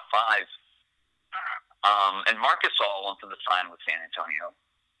in the top 5. And Marc Gasol wants him to sign with San Antonio.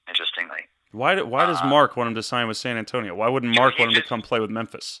 Interestingly, why does Mark want him to sign with San Antonio? Why wouldn't Mark want him to come play with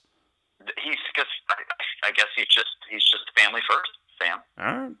Memphis? I guess he's just family first. Sam. All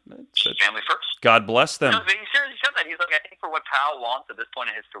right. Family first. God bless them. No, but he seriously said that. He's like, I think for what Powell wants at this point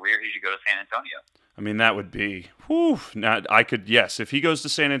in his career, he should go to San Antonio. That would be, Now, if he goes to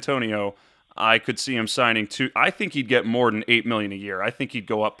San Antonio, I could see him signing I think he'd get more than $8 million a year. I think he'd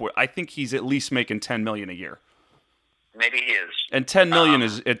go up. I think he's at least making $10 million a year. Maybe he is. And $10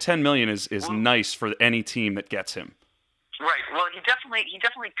 million is nice for any team that gets him. Right. Well, he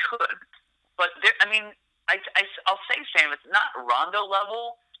definitely could. But I'll say, Sam, it's not Rondo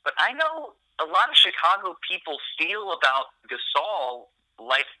level, but I know a lot of Chicago people feel about Gasol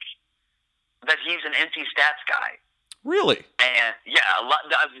like that he's an empty stats guy. Really? And yeah,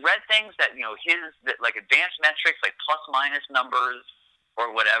 I've read things that advanced metrics like plus minus numbers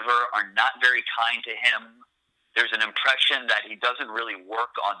or whatever are not very kind to him. There's an impression that he doesn't really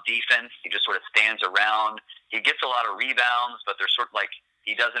work on defense. He just sort of stands around. He gets a lot of rebounds, but they're sort of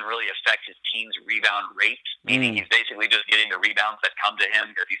he doesn't really affect his team's rebound rate, meaning he's basically just getting the rebounds that come to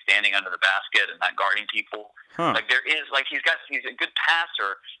him because he's standing under the basket and not guarding people. Huh. He's a good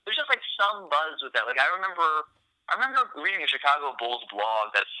passer. There's just some buzz with that. I remember reading a Chicago Bulls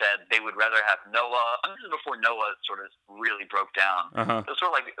blog that said they would rather have Noah. This is before Noah sort of really broke down. Uh-huh. It was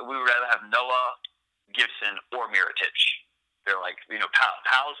sort of we would rather have Noah, Gibson, or Mirotic. They're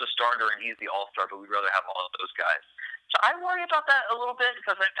Powell's the starter and he's the all-star, but we'd rather have all of those guys. So I worry about that a little bit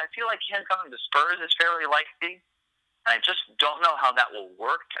because I feel like him coming to Spurs is fairly likely. And I just don't know how that will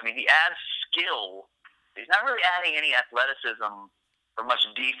work. He adds skill. He's not really adding any athleticism or much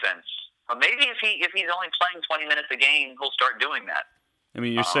defense. But maybe if he's only playing 20 minutes a game, he'll start doing that.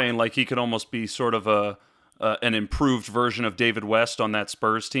 You're saying he could almost be sort of a an improved version of David West on that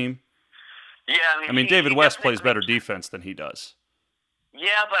Spurs team. Yeah, I mean, David West plays better defense than he does.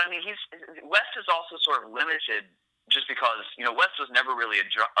 Yeah, but I mean, West is also sort of limited just because West was never really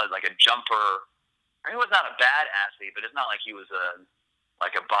like a jumper. I mean, he was not a bad athlete, but it's not like he was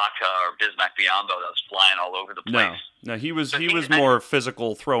like a Baca or Bismack Biyombo that was flying all over the place. No, he was more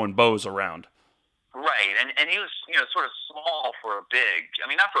physical, throwing bows around. Right, and he was sort of small for a big. I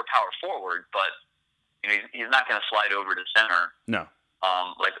mean, not for a power forward, but he's not going to slide over to center. No,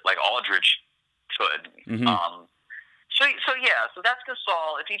 like Aldridge could. Mm-hmm. So that's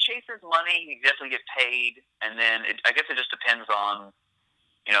Gasol. If he chases money, he definitely get paid, and then I guess it just depends on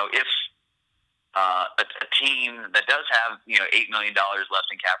if a team that does have $8 million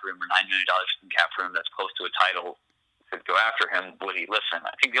left in cap room or $9 million in cap room that's close to a title could go after him. Would he listen?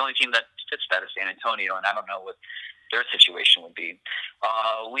 I think the only team that fits that is San Antonio, and I don't know what their situation would be.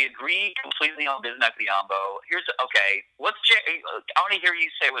 We agree completely on Bismack Biyombo. I want to hear you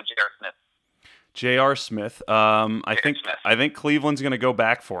say what J.R. Smith. J.R. Smith. I think Cleveland's going to go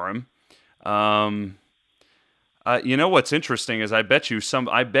back for him. What's interesting is I bet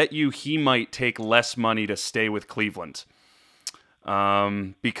you he might take less money to stay with Cleveland.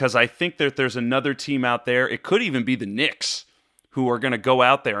 Because I think that there's another team out there. It could even be the Knicks who are going to go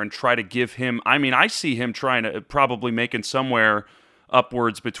out there and try to give him. I mean, I see him trying to probably making somewhere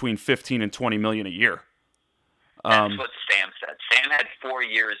upwards between 15 and 20 million a year. That's what Sam said. Sam had 4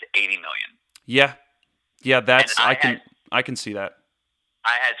 years, 80 million. Yeah. That's I can see that.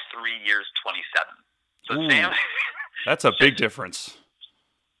 I had 3 years, 27. So Ooh, Sam, that's a big difference.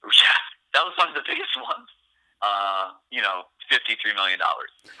 Yeah, that was one of the biggest ones. $53 million.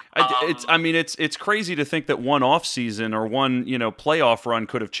 It's crazy to think that one off season or one playoff run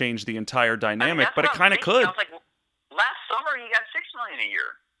could have changed the entire dynamic, but it kind of could. I was like, last summer he got $6 million a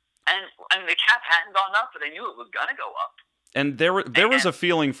year, and the cap hadn't gone up, but they knew it was gonna go up. And there was a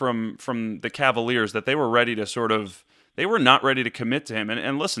feeling from the Cavaliers that they were ready to they were not ready to commit to him.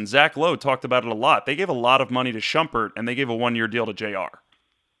 And listen, Zach Lowe talked about it a lot. They gave a lot of money to Shumpert, and they gave a 1-year deal to JR.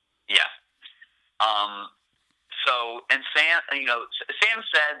 Yeah. Sam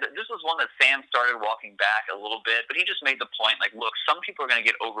said that this was one that Sam started walking back a little bit, but he just made the point, like, look, some people are going to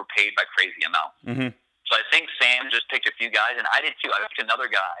get overpaid by crazy amounts. Mm-hmm. So I think Sam just picked a few guys, and I did too. I picked another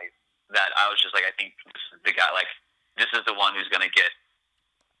guy that I was just like, I think this is the guy, like, this is the one who's going to get.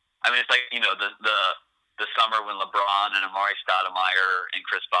 I mean, it's like, the summer when LeBron and Amari Stoudemire and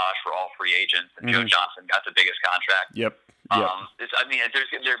Chris Bosh were all free agents, and Joe Johnson got the biggest contract. Yep.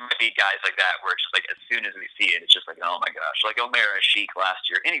 There might be guys like that where it's just like as soon as we see it, it's just like, oh my gosh, like Omer Asik last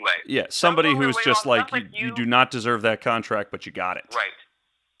year. Anyway. Yeah, somebody who's just like you do not deserve that contract, but you got it. Right.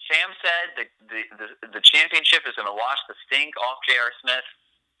 Sam said the championship is going to wash the stink off J.R. Smith,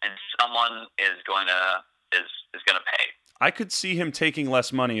 and someone is going to pay. I could see him taking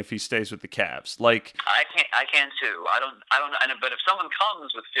less money if he stays with the Cavs. Like I can too. I don't. But if someone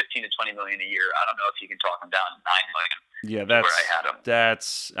comes with 15 to 20 million a year, I don't know if you can talk him down 9 million. Yeah, that's where I had him.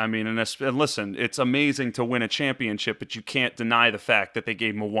 That's. I mean, and listen, it's amazing to win a championship, but you can't deny the fact that they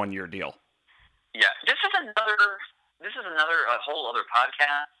gave him a 1-year deal. Yeah, this is another whole other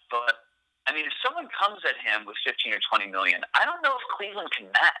podcast. But I mean, if someone comes at him with 15 or 20 million, I don't know if Cleveland can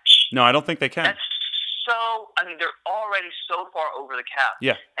match. No, I don't think they can. They're already so far over the cap.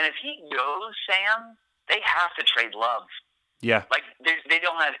 Yeah. And if he goes, Sam, they have to trade Love. Yeah. Like, they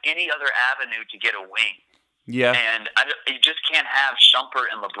don't have any other avenue to get a wing. Yeah. And you just can't have Shumpert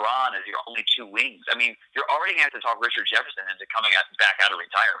and LeBron as your only 2 wings. I mean, you're already going to have to talk Richard Jefferson into coming back out of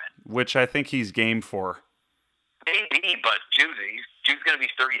retirement. Which I think he's game for. Maybe, but dude's going to be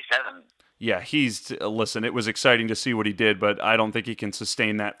 37. Yeah, listen, it was exciting to see what he did, but I don't think he can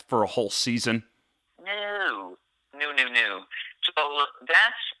sustain that for a whole season. No.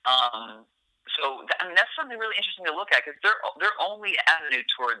 So that's something really interesting to look at because their only avenue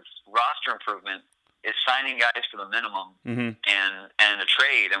towards roster improvement is signing guys for the minimum and a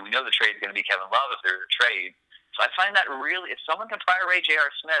trade, and we know the trade is going to be Kevin Love if there's a trade. So I find that really, if someone can fire Ray J.R.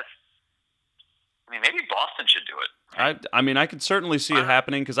 Smith, I mean, maybe Boston should do it. I mean, I could certainly see it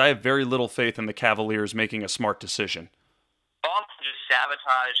happening because I have very little faith in the Cavaliers making a smart decision. Boston just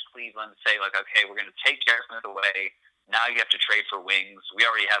sabotage Cleveland, say, like, okay, we're going to take J.R. Smith away. Now you have to trade for wings. We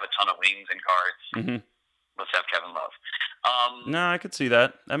already have a ton of wings and guards. Mm-hmm. Let's have Kevin Love. No, I could see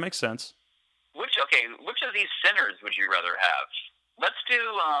that. That makes sense. Which of these centers would you rather have? Let's do,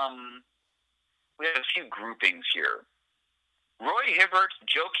 we have a few groupings here. Roy Hibbert,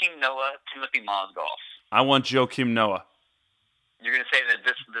 Joakim Noah, Timothy Mozgov. I want Joakim Noah. You're going to say that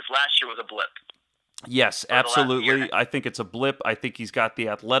this last year was a blip. Yes, over the last year. absolutely. I think it's a blip. I think he's got the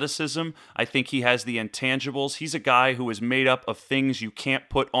athleticism. I think he has the intangibles. He's a guy who is made up of things you can't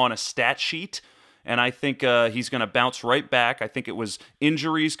put on a stat sheet. And I think he's going to bounce right back. I think it was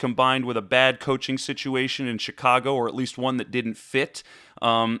injuries combined with a bad coaching situation in Chicago, or at least one that didn't fit.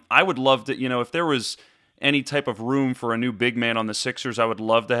 I would love to, if there was any type of room for a new big man on the Sixers, I would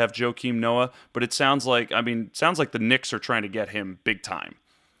love to have Joakim Noah. But it sounds like the Knicks are trying to get him big time.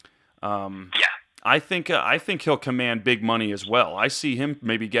 Yeah. I think he'll command big money as well. I see him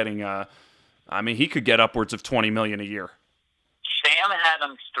maybe getting. He could get upwards of $20 million a year. Sam had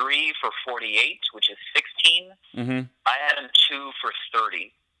him 3 for 48, which is 16. Mm-hmm. I had him 2 for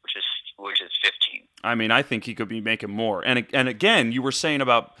 30, which is 15. I think he could be making more. And again, you were saying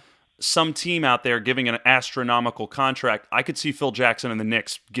about some team out there giving an astronomical contract. I could see Phil Jackson and the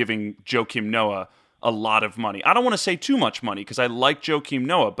Knicks giving Joakim Noah a lot of money. I don't want to say too much money because I like Joakim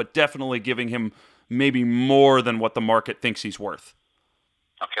Noah, but definitely giving him maybe more than what the market thinks he's worth.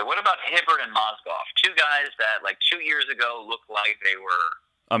 Okay, what about Hibbert and Mozgov? Two guys that, 2 years ago, looked like they were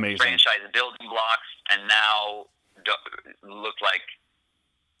amazing franchise building blocks, and now look like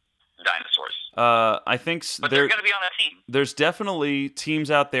dinosaurs. I think they're going to be on a team. There's definitely teams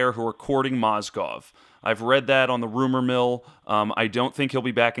out there who are courting Mozgov. I've read that on the rumor mill. I don't think he'll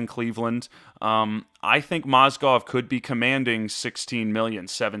be back in Cleveland. I think Mozgov could be commanding $16 million,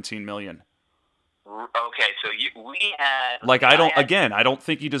 $17 million. Okay, so we had... I don't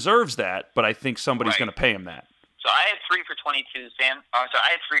think he deserves that, but I think somebody's going to pay him that. So I had 3 for 22. I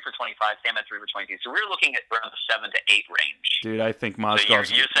had 3 for 25. Sam had 3 for 22. So we're looking at around the 7 to 8 range. Dude, I think Mozgov's...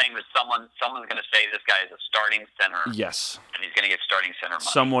 So you're saying that someone's going to say this guy is a starting center. Yes. And he's going to get starting center money.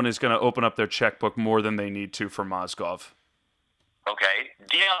 Someone is going to open up their checkbook more than they need to for Mozgov. Okay.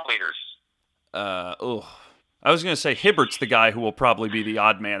 Dion Waiters. I was going to say Hibbert's the guy who will probably be the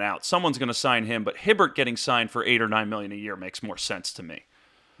odd man out. Someone's going to sign him, but Hibbert getting signed for $8 or $9 million a year makes more sense to me.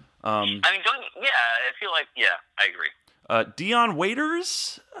 I feel like, I agree. Dion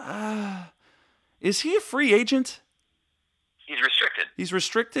Waiters, is he a free agent? He's restricted. He's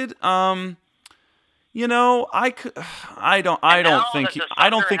restricted. I don't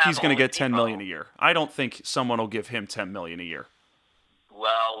think he's going to get $10 million a year. I don't think someone will give him $10 million a year.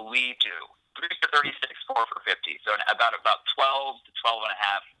 Well, we do. 3 for 36, 4 for 50. So about 12 to 12 and a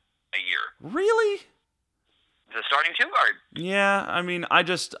half a year. Really? The starting two guard. Yeah,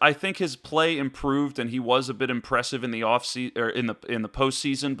 I think his play improved and he was a bit impressive in the in the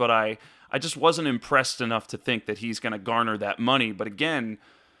postseason, but I just wasn't impressed enough to think that he's going to garner that money. But again,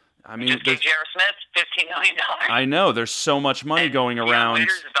 just gave J.R. Smith $15 million. I know there's so much money going around.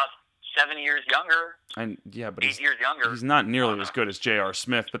 Waiters is about 7 years younger. But 8 years younger. He's not nearly as good as J.R.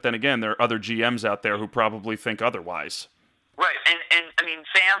 Smith. But then again, there are other GMs out there who probably think otherwise. Right, and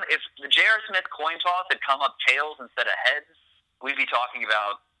Sam, if the J.R. Smith coin toss had come up tails instead of heads, we'd be talking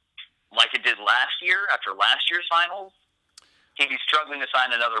about, like it did last year, after last year's finals, he'd be struggling to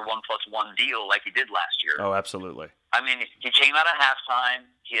sign another 1+1 deal like he did last year. Oh, absolutely. He came out of halftime,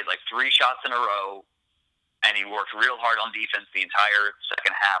 he had 3 shots in a row, and he worked real hard on defense the entire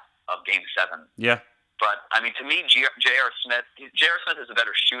second half of Game 7. Yeah. But, to me, J.R. Smith is a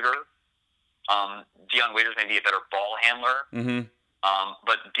better shooter. Dion Waiters may be a better ball handler. Mm-hmm.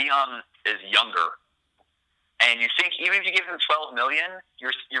 But Dion is younger. And you think, even if you give him $12 million,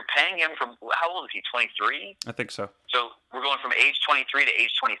 you're paying him from, how old is he, 23? I think so. So we're going from age 23 to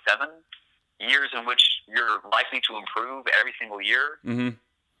age 27, years in which you're likely to improve every single year. Mm-hmm.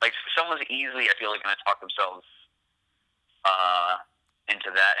 Someone's easily, I feel like, going to talk themselves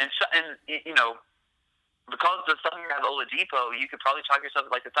into that. And because the Thunder have Oladipo, you could probably talk yourself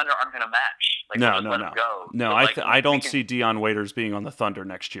the Thunder aren't going to match. No. I don't see Dion Waiters being on the Thunder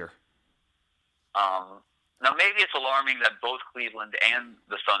next year. Now maybe it's alarming that both Cleveland and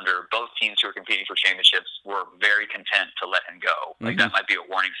the Thunder, both teams who are competing for championships, were very content to let him go. That might be a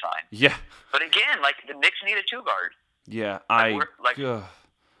warning sign. Yeah. But again, the Knicks need a 2-guard. Yeah,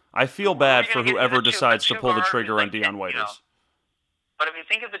 I feel bad for whoever decides to pull the trigger on Dion Waiters. But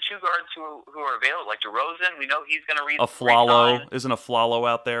think of the 2 guards who are available. DeRozan, we know he's going to resign. Afflalo. Isn't Afflalo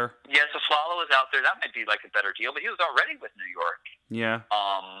out there? Yes, Afflalo is out there. That might be a better deal, but he was already with New York. Yeah.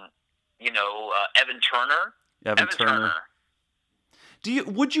 Evan Turner. Evan Turner.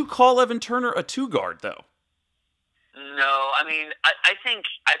 Would you call Evan Turner a 2-guard though? No, I think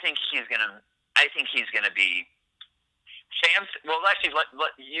he's gonna be Sam's. Well, actually, let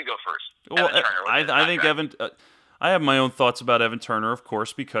you go first. Well, Evan Turner. I think Evan. I have my own thoughts about Evan Turner, of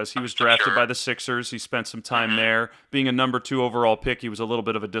course, because he was drafted by the Sixers. He spent some time there. Being a number 2 overall pick, he was a little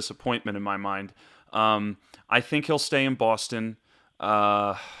bit of a disappointment in my mind. I think he'll stay in Boston.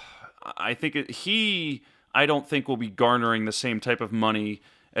 I think I don't think will be garnering the same type of money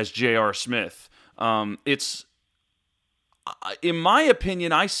as J.R. Smith. It's in my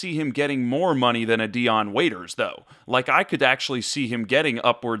opinion, I see him getting more money than a Dion Waiters, though. Like, I could actually see him getting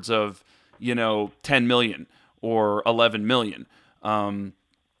upwards of, 10 million or 11 million.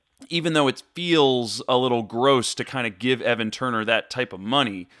 Even though it feels a little gross to kind of give Evan Turner that type of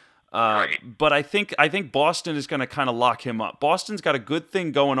money. Right. But I think Boston is going to kind of lock him up. Boston's got a good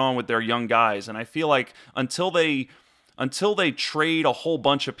thing going on with their young guys, and I feel like until they trade a whole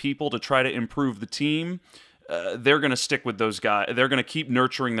bunch of people to try to improve the team, they're going to stick with those guys. They're going to keep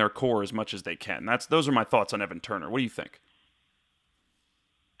nurturing their core as much as they can. Those are my thoughts on Evan Turner. What do you think?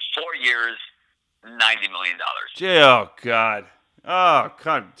 4 years, $90 million. Oh, God. Oh,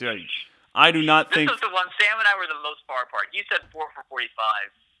 God. I do not think... This was the one, Sam and I were the most far apart. You said 4 for 45,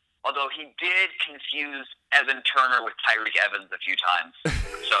 although he did confuse Evan Turner with Tyreek Evans a few times.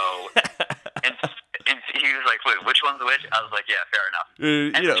 So, and he was like, wait, which one's which? I was like, yeah, fair enough.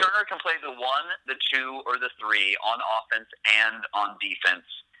 And Turner can play the 1, the 2, or the 3 on offense and on defense.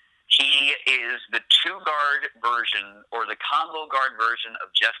 He is the 2-guard version or the combo guard version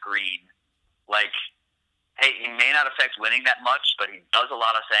of Jeff Green. Like, hey, he may not affect winning that much, but he does a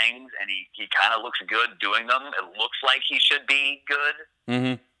lot of things, and he kind of looks good doing them. It looks like he should be good.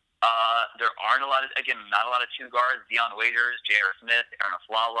 Mm-hmm. There aren't not a lot of 2 guards. Dion Waiters, J.R. Smith, Aaron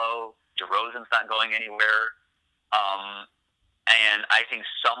Aflalo, DeRozan's not going anywhere. And I think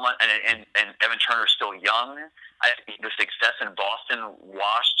and Evan Turner's still young. I think the success in Boston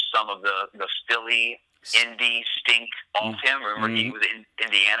washed some of the Philly, Indy stink off him. Remember, he was in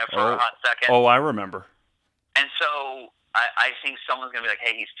Indiana for a hot second. Oh, I remember. And so I think someone's going to be like,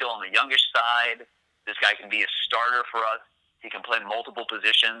 hey, he's still on the youngish side. This guy can be a starter for us. He can play multiple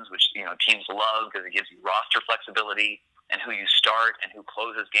positions, which teams love because it gives you roster flexibility and who you start and who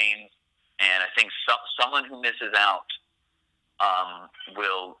closes games. And I think someone who misses out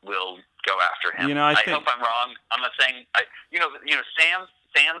will go after him. I hope I'm wrong. I'm not saying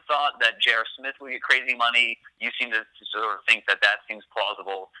Sam thought that J.R. Smith would get crazy money. You seem to sort of think that seems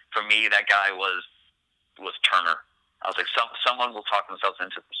plausible. For me, that guy was Turner. I was like, someone will talk themselves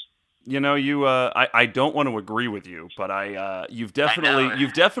into this. I don't want to agree with you, but you've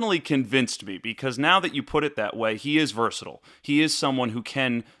definitely convinced me, because now that you put it that way, he is versatile. He is someone who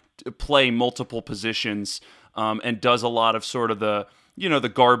can play multiple positions, and does a lot of sort of the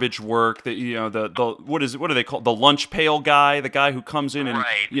garbage work, that what do they call the lunch pail guy, the guy who comes in and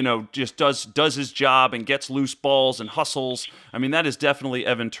right. Just does his job and gets loose balls and hustles. I mean, that is definitely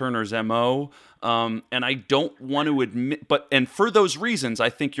Evan Turner's MO. And I don't want to admit, and for those reasons, I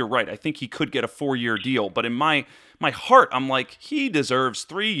think you're right. I think he could get a 4-year deal, but in my heart, I'm like, he deserves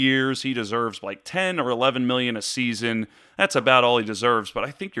 3 years. He deserves like 10 or 11 million a season. That's about all he deserves. But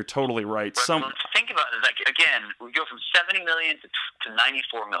I think you're totally right. But think about it. Like, again, we go from 70 million to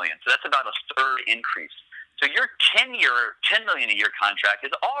 94 million. So that's about a third increase. So your 10 million a year contract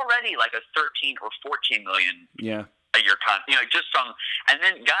is already like a 13 or 14 million. Yeah. A year just from, and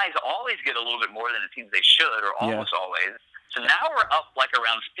then guys always get a little bit more than it seems they should, or almost always. So now we're up like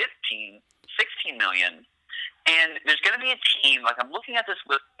around 15, 16 million. And there's going to be a team, like I'm looking at this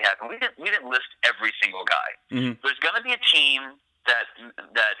list we have, and we didn't list every single guy. Mm-hmm. There's going to be a team that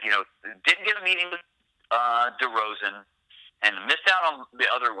didn't get a meeting with DeRozan and missed out on the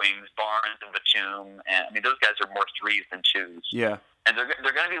other wings, Barnes and Batum, and I mean those guys are more 3s than 2s. Yeah. And they're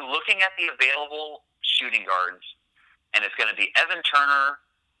going to be looking at the available shooting guards, and it's going to be Evan Turner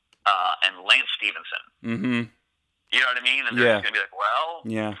and Lance Stevenson. Mm-hmm. You know what I mean? And they're just going to be like, well,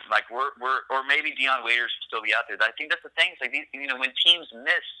 like we're or maybe Dion Waiters will still be out there. I think that's the thing. It's like when teams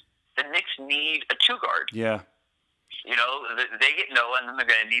miss, the Knicks need a 2-guard. Yeah. They get Noah, and then they're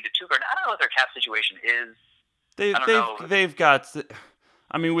going to need a 2-guard. I don't know what their cap situation is. They've got.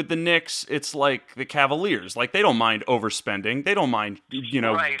 I mean, with the Knicks, it's like the Cavaliers. Like, they don't mind overspending. They don't mind,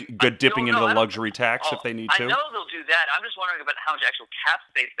 dipping into the luxury tax if they need to. I know they'll do that. I'm just wondering about how much actual cap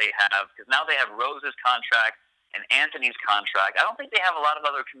space they have, because now they have Rose's contract and Anthony's contract. I don't think they have a lot of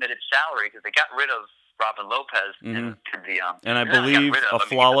other committed salary, because they got rid of Robin Lopez. Mm-hmm. And I believe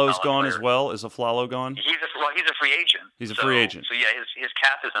Aflalo's gone as well. Is Aflalo gone? He's a free agent. He's a free agent. So yeah, his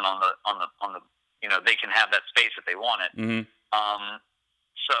cap isn't on the they can have that space if they want it. Mm-hmm.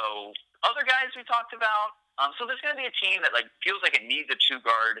 So other guys we talked about. So there's going to be a team that feels like it needs a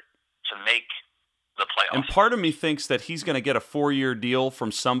 2-guard to make the playoffs. And part of me thinks that he's going to get a 4-year deal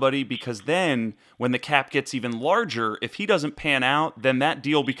from somebody, because then when the cap gets even larger, if he doesn't pan out, then that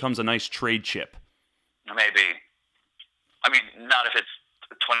deal becomes a nice trade chip. Maybe. I mean, not if it's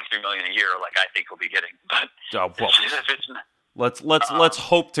 $23 million a year like I think he'll be getting, but Let's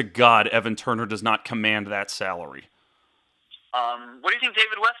hope to God Evan Turner does not command that salary. What do you think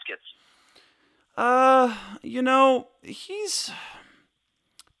David West gets?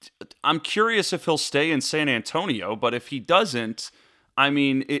 I'm curious if he'll stay in San Antonio, but if he doesn't, I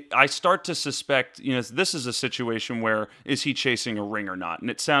mean, I start to suspect, this is a situation where is he chasing a ring or not? And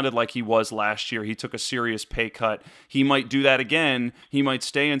it sounded like he was last year. He took a serious pay cut. He might do that again. He might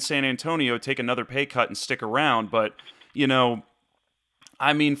stay in San Antonio, take another pay cut, and stick around. But,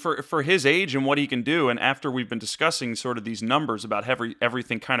 I mean, for his age and what he can do, and after we've been discussing sort of these numbers about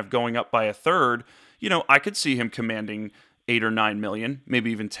everything kind of going up by a third, I could see him commanding $8 or $9 million, maybe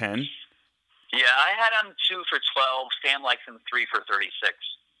even 10. Yeah, I had him 2 for 12. Sam likes him 3 for 36.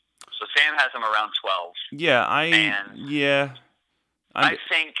 So Sam has him around 12. Yeah, I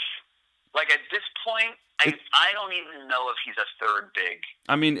think, like at this point, I don't even know if he's a third big.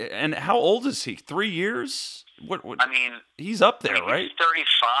 I mean, and how old is he? 3 years? What? I mean, he's up there, right? He's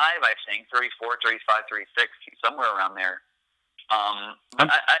 35, I think. 34, 35, 36. He's somewhere around there.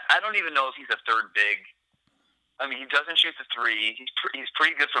 I don't even know if he's a third big. I mean, he doesn't shoot the three. He's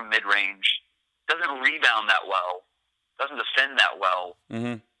pretty good from mid-range. Doesn't rebound that well. Doesn't defend that well.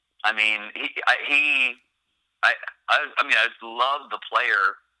 Mm-hmm. I mean, I just love the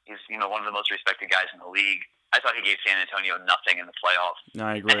player. He's one of the most respected guys in the league. I thought he gave San Antonio nothing in the playoffs.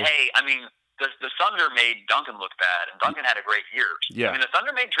 I agree. And hey, I mean, the Thunder made Duncan look bad, and Duncan had a great year. Yeah. I mean, the Thunder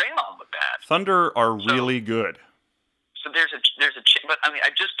made Draymond look bad. Thunder are really good. So but I mean,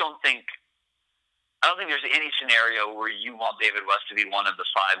 I just don't think there's any scenario where you want David West to be one of the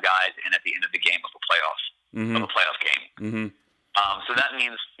 5 guys in at the end of the game of the playoffs, of a playoff game. Mm-hmm. So that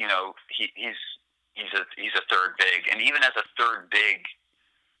means he's a third big, and even as a third big,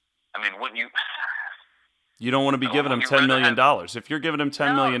 I mean, wouldn't you? You don't want to be giving him $10 million. If you're giving him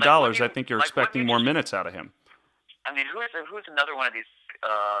 $10 million, I think you're expecting more minutes out of him. I mean, who's another one of these?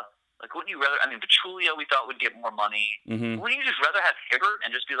 Wouldn't you rather? I mean, Pachulia we thought would get more money. Mm-hmm. Wouldn't you just rather have Hibbert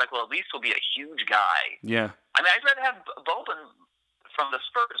and just be like, well, at least he'll be a huge guy? Yeah. I mean, I'd rather have Boban from the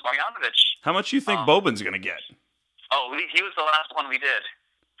Spurs, Marjanovic. How much do you think Boban's going to get? Oh, he was the last one we did.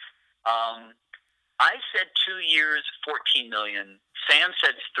 I said 2 years, $14 million. Sam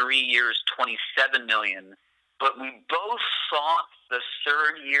said 3 years, $27 million. But we both thought the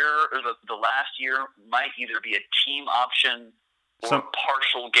third year or the last year might either be a team option or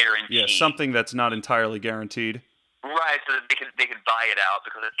partial guarantee. Yeah, something that's not entirely guaranteed. Right, so that they could buy it out,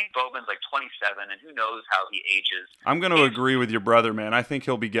 because I think Boban's like 27, and who knows how he ages. I'm going to agree with your brother, man. I think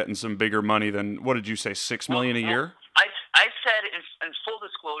he'll be getting some bigger money than, what did you say, $6 million a year? I said, in full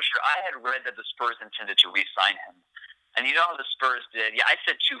disclosure, I had read that the Spurs intended to re-sign him. And you know how the Spurs did? Yeah, I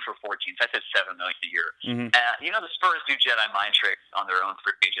said 2 for 14, so I said $7 million a year. Mm-hmm. The Spurs do Jedi mind tricks on their own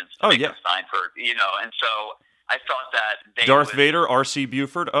free agents. Oh, yeah. Sign for, and so I thought that Darth Vader, R.C.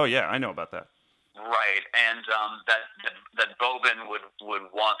 Buford. Oh, yeah, I know about that. Right, and that Boban would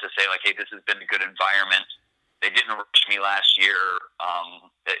want to say, like, hey, this has been a good environment. They didn't rush me last year.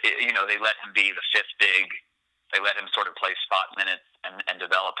 They let him be the 5th big. They let him sort of play spot minutes and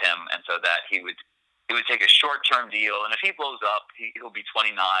develop him, and so that he would take a short-term deal, and if he blows up, he'll be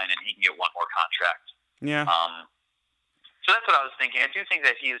 29 and he can get one more contract. Yeah. So that's what I was thinking. I do think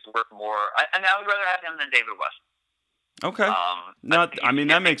that he is worth more, and I would rather have him than David West. Okay.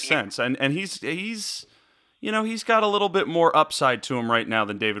 That makes sense, and he's got a little bit more upside to him right now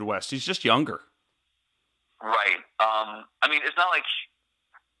than David West. He's just younger. Right. I mean, it's not like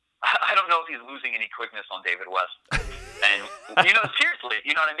I don't know if he's losing any quickness on David West. And seriously,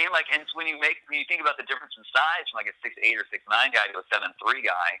 you know what I mean? Like, and when you think about the difference in size from like a 6'8" or 6'9" guy to a 7'3"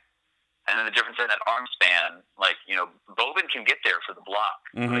 guy, and then the difference in that arm span, like, Boban can get there for the block,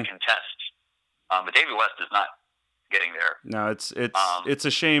 for the contest, but David West is not getting there. No, it's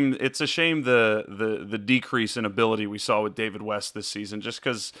a shame. It's a shame the decrease in ability we saw with David West this season, just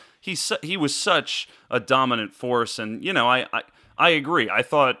because he was such a dominant force, and I agree. I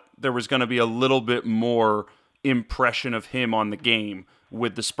thought there was going to be a little bit more impression of him on the game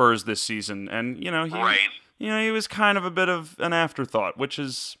with the Spurs this season, and he was kind of a bit of an afterthought, which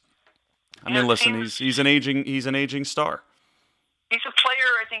is, I mean, listen, he's an aging star. He's a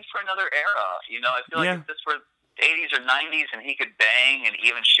player, I think, for another era. I feel like if this were 80s or 90s, and he could bang and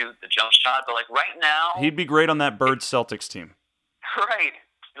even shoot the jump shot, but like right now, he'd be great on that Bird Celtics team. Right,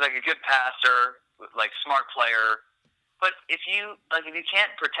 like a good passer, like smart player. But if you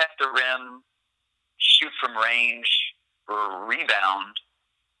can't protect the rim, shoot from range, or rebound,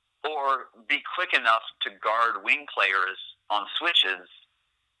 or be quick enough to guard wing players on switches,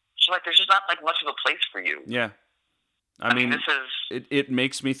 there's just not like much of a place for you. Yeah. I mean, it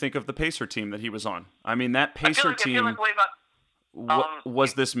makes me think of the Pacer team that he was on. I mean, that Pacer team.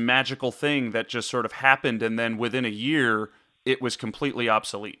 was this magical thing that just sort of happened, and then within a year, it was completely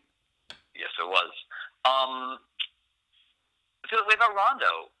obsolete? Yes, it was. So we have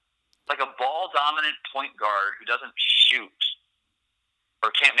Rondo, like a ball-dominant point guard who doesn't shoot or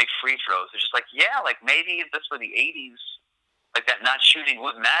can't make free throws. It's just like, yeah, like maybe if this were the 80s, like that not shooting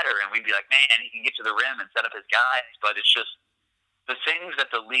wouldn't matter, and we'd be like, man, he can get to the rim and set up his guys. But it's just the things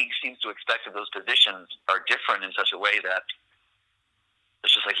that the league seems to expect of those positions are different in such a way that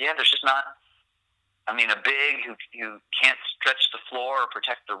it's just like, yeah, there's just not. I mean, a big who can't stretch the floor or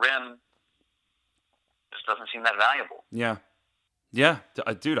protect the rim just doesn't seem that valuable. Yeah. Yeah,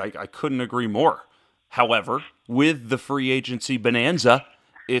 dude, I couldn't agree more. However, with the free agency bonanza,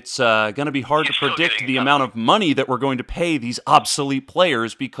 it's going to be hard to predict the amount of money that we're going to pay these obsolete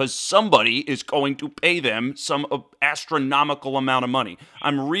players, because somebody is going to pay them some astronomical amount of money.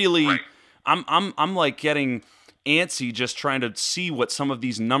 I'm really, I'm like getting antsy just trying to see what some of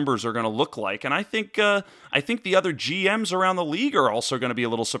these numbers are going to look like. And I think the other GMs around the league are also going to be a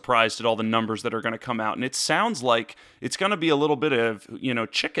little surprised at all the numbers that are going to come out. And it sounds like it's going to be a little bit of,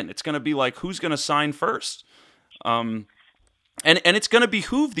 chicken. It's going to be like, who's going to sign first? And it's going to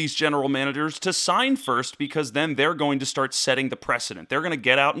behoove these general managers to sign first, because then they're going to start setting the precedent. They're going to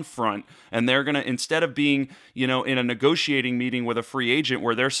get out in front, and they're going to, instead of being, in a negotiating meeting with a free agent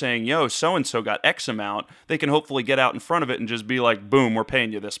where they're saying, yo, so-and-so got X amount, they can hopefully get out in front of it and just be like, boom, we're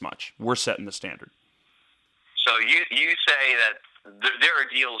paying you this much. We're setting the standard. So you say that there are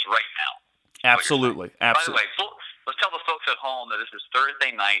deals right now? Absolutely. Absolutely. By the way, let's tell the folks at home that this is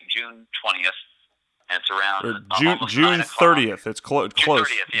Thursday night, June 20th. And it's around June 30th. It's close. June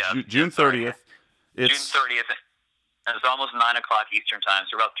 30th, yeah. June 30th. June 30th, and it's almost 9 o'clock Eastern time,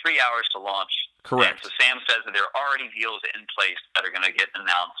 so about 3 hours to launch. Correct. And so Sam says that there are already deals in place that are going to get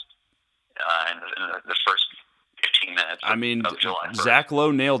announced in the first 15 minutes of July 1st. Zach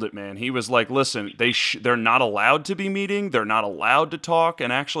Lowe nailed it, man. He was like, listen, they're not allowed to be meeting. They're not allowed to talk.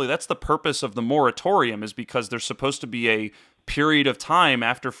 And actually, that's the purpose of the moratorium, is because there's supposed to be a period of time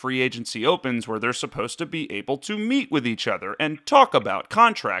after free agency opens where they're supposed to be able to meet with each other and talk about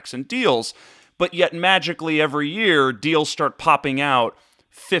contracts and deals. But yet magically every year, deals start popping out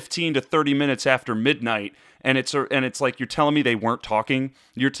 15 to 30 minutes after midnight. And it's like, you're telling me they weren't talking.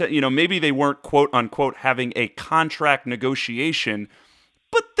 Maybe they weren't, quote unquote, having a contract negotiation,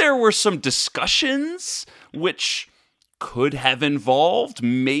 but there were some discussions which could have involved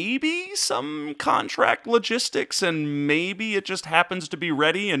maybe some contract logistics, and maybe it just happens to be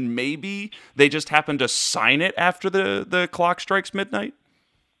ready, and maybe they just happen to sign it after the clock strikes midnight.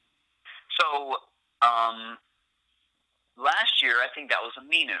 So last year, I think that was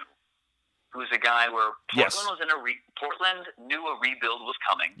Aminu, who was a guy where Portland knew a rebuild was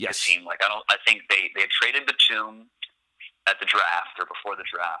coming. Yes. It seemed like I think they had traded Batum at the draft or before the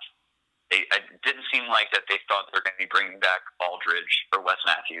draft. It didn't seem like that they thought they were going to be bringing back Aldridge or Wes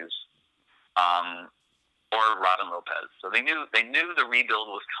Matthews, or Robin Lopez. So they knew the rebuild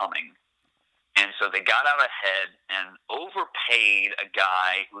was coming, and so they got out ahead and overpaid a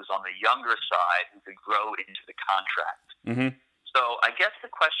guy who was on the younger side who could grow into the contract. Mm-hmm. So I guess the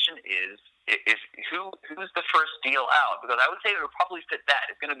question is who's the first deal out? Because I would say it would probably fit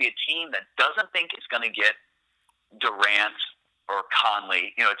that. It's going to be a team that doesn't think it's going to get Durant or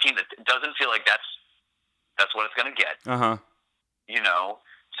Conley, a team that doesn't feel like that's what it's going to get. Uh-huh.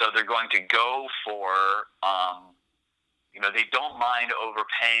 So they're going to go for, they don't mind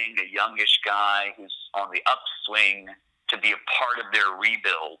overpaying a youngish guy who's on the upswing to be a part of their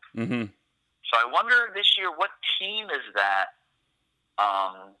rebuild. Mm-hmm. So I wonder this year, what team is that?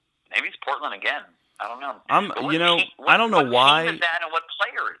 Maybe it's Portland again. I don't know. I don't know why. What team is that, and what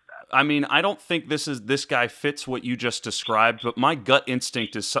player is that? I mean, I don't think this guy fits what you just described, but my gut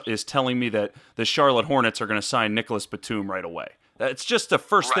instinct is telling me that the Charlotte Hornets are going to sign Nicholas Batum right away. That's just the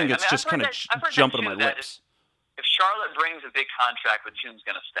first thing that's just kind of jumping to my lips. If Charlotte brings a big contract, Batum's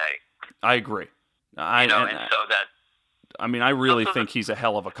going to stay. I agree. I really think he's a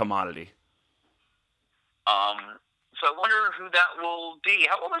hell of a commodity. So I wonder who that will be.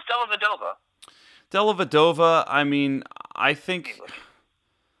 How old is Dellavedova? Dellavedova, I mean, I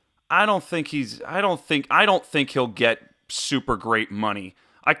don't think he'll get super great money.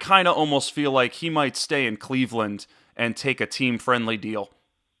 I kind of almost feel like he might stay in Cleveland and take a team-friendly deal.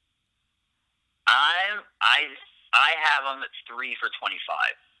 I have him at 3 for $25.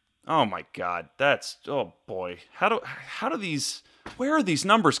 Oh my God, oh boy. Where are these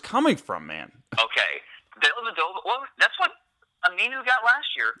numbers coming from, man? Okay. Dellavedova, well, that's what Aminu got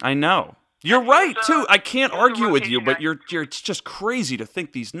last year. I know. You're right, too. I can't argue with you, but it's just crazy to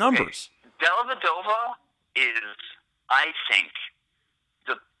think these numbers. Okay. Dellavedova is I think,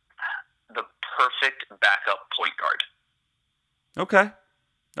 the perfect backup point guard. Okay.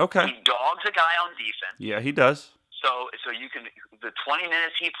 He dogs a guy on defense. Yeah, he does. So you can, the 20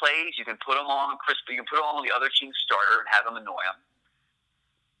 minutes he plays, you can put him on you can put him on the other team's starter and have him annoy him.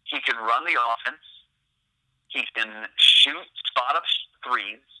 He can run the offense. He can shoot spot up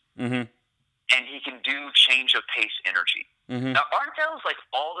threes. Mm-hmm. And he can do change of pace energy. Mm-hmm. Now, aren't those like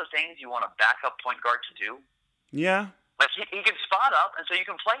all the things you want a backup point guard to do? Yeah. Like he can spot up, and so you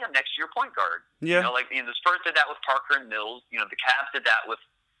can play him next to your point guard. Yeah. Like the Spurs did that with Parker and Mills. The Cavs did that with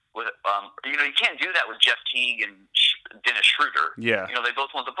you can't do that with Jeff Teague and Dennis Schroeder. Yeah. They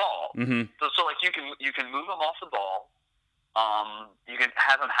both want the ball. Mm-hmm. So like you can move him off the ball. You can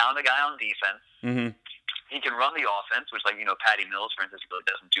have him hound a guy on defense. Mm-hmm. He can run the offense, which Patty Mills, for instance, really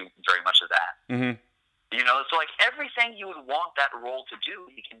doesn't do very much of that. Mm-hmm. So like everything you would want that role to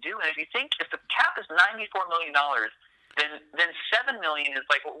do, he can do. And if the cap is $94 million, then $7 million is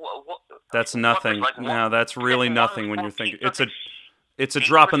like what, that's nothing. Like no, that's really nothing when you're thinking. It's a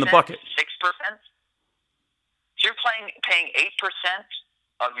drop in the bucket. 6%. So you're paying 8%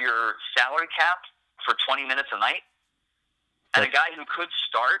 of your salary cap for 20 minutes a night. And a guy who could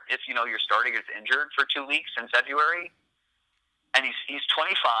start if your starter gets injured for 2 weeks in February, and he's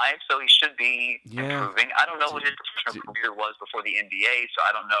 25, so he should be improving. I don't know what his professional career was before the NBA, so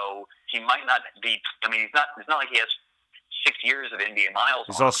I don't know. He might not be. I mean, it's not like he has 6 years of NBA miles.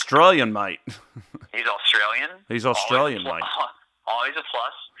 He's Australian, mate. He's Australian. He's Australian, mate. Always a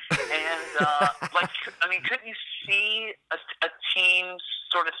plus. And couldn't you see a team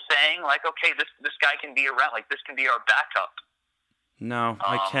sort of saying like, okay, this guy can be around, like this can be our backup. No,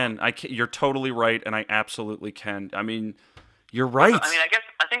 I can. You're totally right, and I absolutely can. I mean, you're right.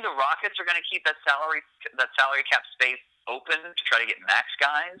 I think the Rockets are going to keep that salary cap space open to try to get max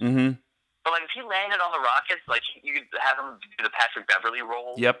guys. Mm-hmm. But like, if he landed on the Rockets, like you could have him do the Patrick Beverley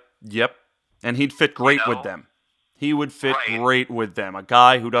role. Yep. And he'd fit great with them. He would fit great with them. A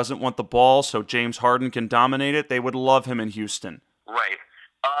guy who doesn't want the ball, so James Harden can dominate it. They would love him in Houston. Right.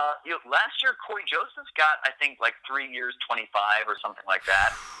 Last year, Corey Josephs got, I think, like 3 years, 25 or something like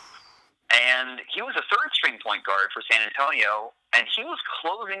that. And he was a third-string point guard for San Antonio, and he was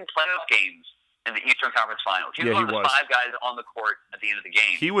closing playoff games in the Eastern Conference Finals. He was one of the 5 guys on the court at the end of the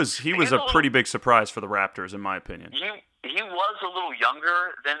game. He was a pretty big surprise for the Raptors, in my opinion. He was a little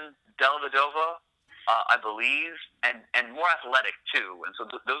younger than Dellavedova, I believe, and more athletic, too. And so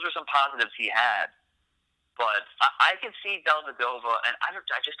those are some positives he had. But I can see Dellavedova, and I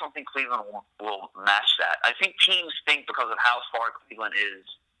just don't think Cleveland will match that. I think teams think because of how far Cleveland is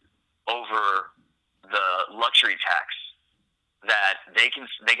over the luxury tax that they can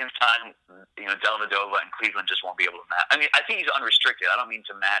sign Dellavedova, and Cleveland just won't be able to match. I mean, I think he's unrestricted. I don't mean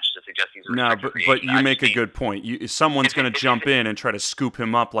to match to suggest he's a restricted but you make a good point. Someone's going to jump in and try to scoop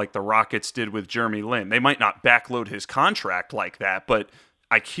him up like the Rockets did with Jeremy Lin. They might not backload his contract like that, but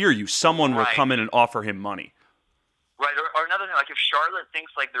I hear you. Someone will come in and offer him money. Right, or another thing, like if Charlotte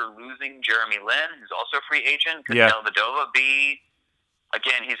thinks like they're losing Jeremy Lin, who's also a free agent, could Dellavedova be?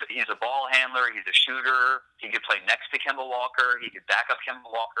 Again, he's a ball handler. He's a shooter. He could play next to Kemba Walker. He could back up Kemba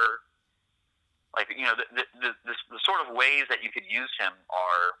Walker. Like the sort of ways that you could use him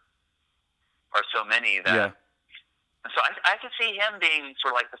are so many that. Yeah. And so I could see him being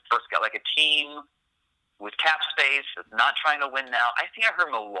sort of like the first guy, like a team with cap space, not trying to win now. I think I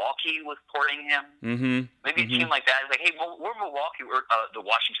heard Milwaukee was courting him. Mm-hmm. Maybe a team like that is like, hey, we're Milwaukee, we're the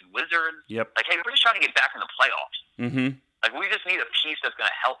Washington Wizards. Yep. Like, hey, we're just trying to get back in the playoffs. Mm-hmm. Like, we just need a piece that's going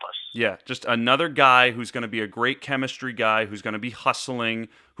to help us. Yeah, just another guy who's going to be a great chemistry guy, who's going to be hustling,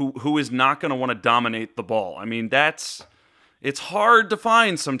 who is not going to want to dominate the ball. I mean, it's hard to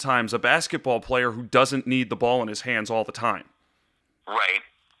find sometimes a basketball player who doesn't need the ball in his hands all the time. Right.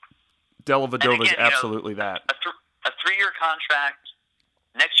 Dellavedova is absolutely that. A 3-year contract.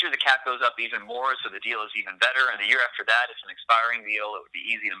 Next year, the cap goes up even more, so the deal is even better. And the year after that, it's an expiring deal. It would be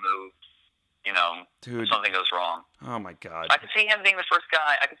easy to move. Dude, if something goes wrong. Oh my God! I could see him being the first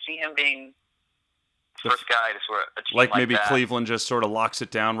guy. I could see him being the first guy to sort of a team like maybe that. Cleveland just sort of locks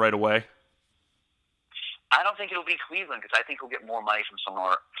it down right away. I don't think it'll be Cleveland because I think he'll get more money from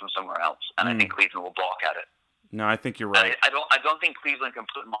somewhere else, and I think Cleveland will balk at it. No, I think you're right. I don't think Cleveland can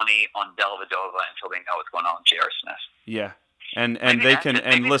put money on Dellavedova until they know what's going on with J.R. Smith. Yeah, and they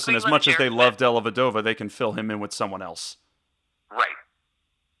can listen. As much as they love Dellavedova, they can fill him in with someone else. Right.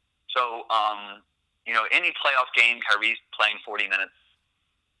 So, any playoff game, Kyrie's playing 40 minutes,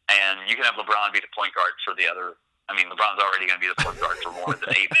 and you can have LeBron be the point guard for the other. I mean, LeBron's already going to be the point guard for more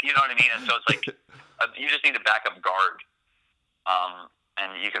than 8. You know what I mean? And so it's like you just need a backup guard,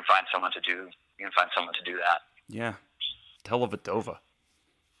 and you can find someone to do. You can find someone to do that. Yeah. Dellavedova.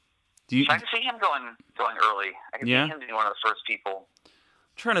 I can see him going early. I can see him being one of the first people. I'm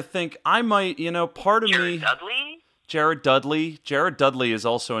trying to think. I might, part of Jared Dudley? Jared Dudley. Jared Dudley is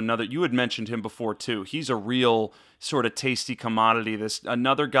also another. You had mentioned him before too. He's a real sort of tasty commodity. This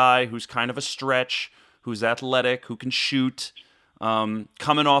another guy who's kind of a stretch, who's athletic, who can shoot.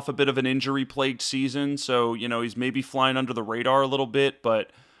 Coming off a bit of an injury-plagued season, so he's maybe flying under the radar a little bit. But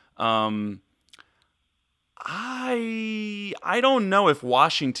I don't know if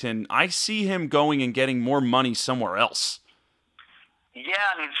Washington. I see him going and getting more money somewhere else. Yeah,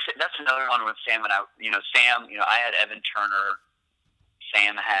 I mean that's another one with Sam and I. Sam. I had Evan Turner.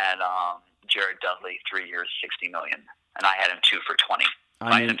 Sam had Jared Dudley, 3 years, $60 million, and I had him 2 for $20.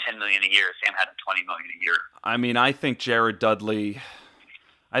 I had him $10 million a year. Sam had him $20 million a year. I mean, I think Jared Dudley.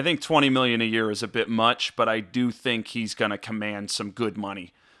 I think $20 million a year is a bit much, but I do think he's going to command some good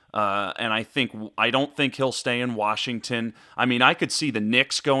money. And I don't think he'll stay in Washington. I mean, I could see the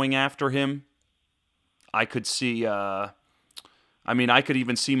Knicks going after him. I could see. I could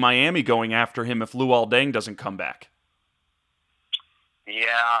even see Miami going after him if Luol Deng doesn't come back.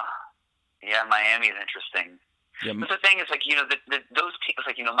 Yeah, Miami is interesting. Yeah. But the thing is, those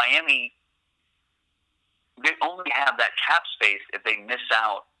teams, Miami, they only have that cap space if they miss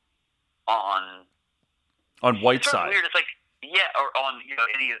out on Whiteside. It's weird. It's or on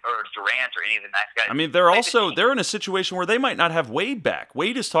any or Durant or any of the nice guys. I mean, they're in a situation where they might not have Wade back.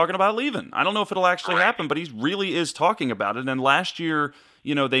 Wade is talking about leaving. I don't know if it'll actually happen, but he really is talking about it. And last year,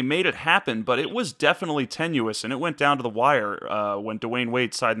 they made it happen, but it was definitely tenuous, and it went down to the wire when Dwayne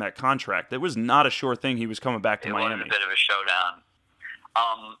Wade signed that contract. It was not a sure thing he was coming back to Miami. It was a bit of a showdown.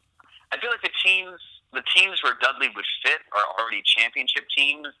 I feel like the teams where Dudley would fit are already championship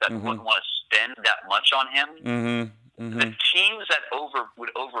teams that wouldn't want to spend that much on him. Mm-hmm. The teams that would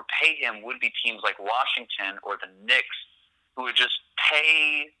overpay him would be teams like Washington or the Knicks, who would just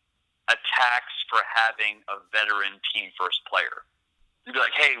pay a tax for having a veteran team first player. You'd be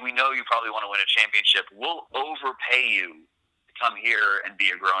like, hey, we know you probably want to win a championship. We'll overpay you to come here and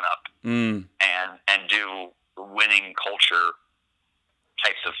be a grown up and do winning culture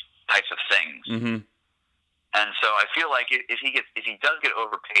types of things. Mm-hmm. And so I feel like if he does get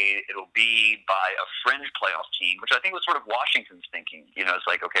overpaid, it'll be by a fringe playoff team, which I think was sort of Washington's thinking. It's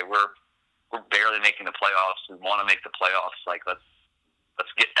like, okay, we're barely making the playoffs. We want to make the playoffs. Like let's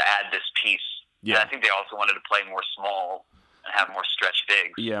get to add this piece. Yeah. And I think they also wanted to play more small and have more stretch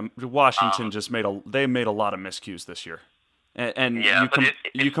bigs. Yeah, Washington made a lot of miscues this year, and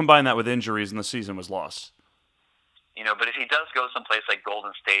you combine that with injuries, and the season was lost. But if he does go someplace like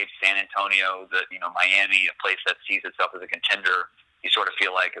Golden State, San Antonio, Miami, a place that sees itself as a contender, you sort of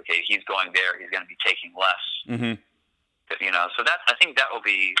feel like, okay, he's going there, he's going to be taking less. Mm-hmm. So I think that will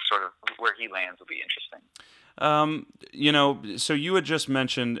be sort of where he lands will be interesting. So you had just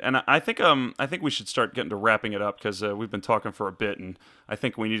mentioned, and I think we should start getting to wrapping it up because we've been talking for a bit, and I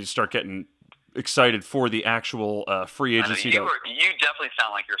think we need to start getting excited for the actual free agency. You definitely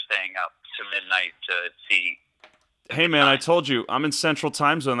sound like you're staying up to midnight to see. Hey man, I told you I'm in Central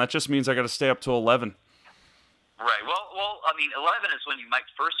Time Zone. That just means I got to stay up till 11. Right. Well, I mean, 11 is when you might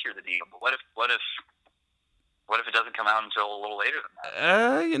first hear the deal. But what if it doesn't come out until a little later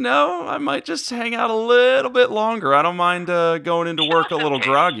than that? I might just hang out a little bit longer. I don't mind going into work a little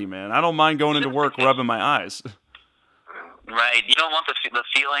groggy, man. I don't mind going into work rubbing my eyes. Right. You don't want the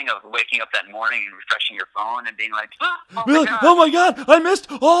feeling of waking up that morning and refreshing your phone and being like, oh my God, I missed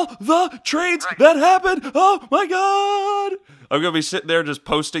all the trades that happened. Oh my God. I'm going to be sitting there just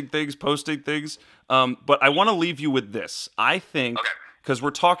posting things. But I want to leave you with this. I think, because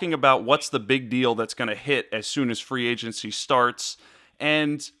we're talking about what's the big deal that's going to hit as soon as free agency starts.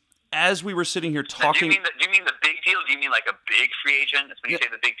 And as we were sitting here talking... Do you mean the big deal? Do you mean like a big free agent? That's when you say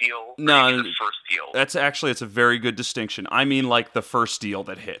the big deal? No, the first deal? It's a very good distinction. I mean like the first deal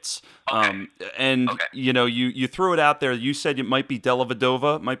that hits. Okay. You threw it out there. You said it might be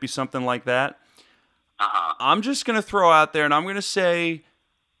Dellavedova, might be something like that. Uh-huh. I'm just going to throw out there, and I'm going to say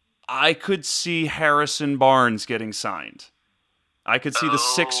I could see Harrison Barnes getting signed. I could see the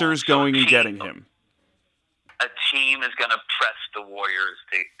Sixers going and getting him. A team is going to press the Warriors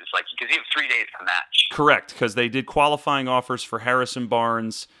because you have 3 days to match. Correct, because they did qualifying offers for Harrison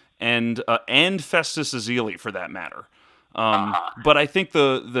Barnes and Festus Ezeli for that matter. But I think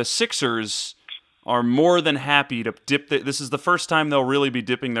the Sixers are more than happy to dip. This is the first time they'll really be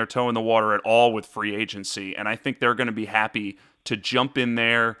dipping their toe in the water at all with free agency, and I think they're going to be happy to jump in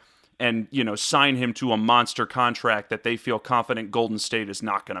there and sign him to a monster contract that they feel confident Golden State is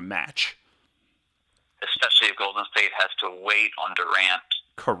not going to match. Especially if Golden State has to wait on Durant.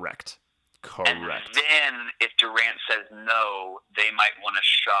 Correct. Correct. And then if Durant says no, they might want to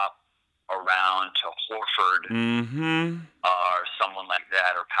shop around to Horford or someone like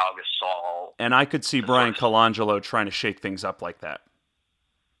that, or Pau Gasol. And I could see Brian Colangelo trying to shake things up like that.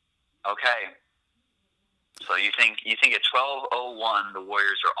 Okay. So you think at 12:01 the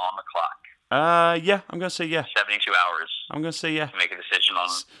Warriors are on the clock? Yeah, I'm gonna say yeah. 72 hours. I'm gonna say yeah. To make a decision on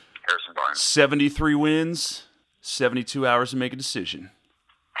Harrison Barnes. 73 wins, 72 hours to make a decision.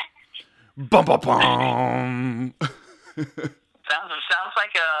 Bum bum bum.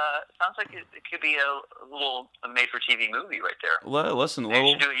 Sounds like it could be a little made-for-TV movie right there. Listen, you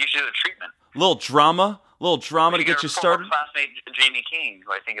should do a treatment. Little drama to get you started. Classmate Jamie King,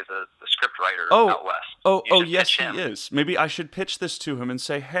 who I think is a script writer out west. Yes, he is. Maybe I should pitch this to him and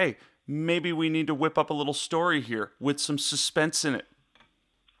say, hey, maybe we need to whip up a little story here with some suspense in it.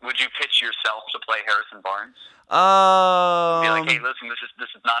 Would you pitch yourself to play Harrison Barnes? Be like, hey, listen, this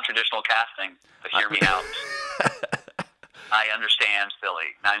is non-traditional casting, but hear me out. I understand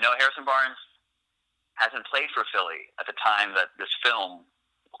Philly. Now, I know Harrison Barnes hasn't played for Philly at the time that this film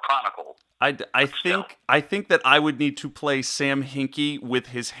will chronicle. I think that I would need to play Sam Hinkie with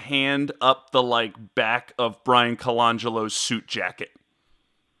his hand up the back of Brian Colangelo's suit jacket.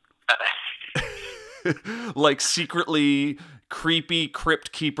 Secretly creepy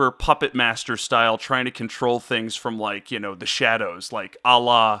Crypt Keeper puppet master style, trying to control things from the shadows, a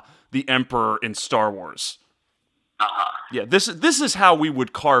la the Emperor in Star Wars. Yeah, this is how we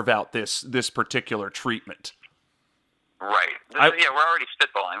would carve out this particular treatment. Right. We're already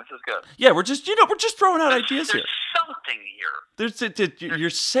spitballing. This is good. Yeah, we're just throwing out ideas here. There's something here. You're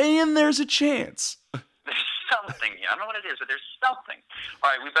saying there's a chance. There's something here. I don't know what it is, but there's something. All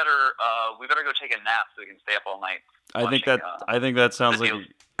right, we better go take a nap so we can stay up all night. I think that sounds like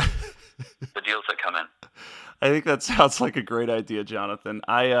the deals that come in. I think that sounds like a great idea, Jonathan.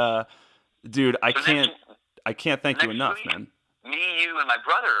 I can't thank you enough, man. Me, you, and my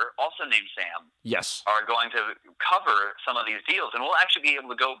brother, also named Sam, yes, are going to cover some of these deals, and we'll actually be able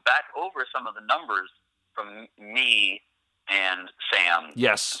to go back over some of the numbers from me and Sam.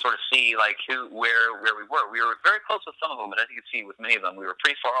 Yes, sort of see where we were. We were very close with some of them, but as you can see, with many of them, we were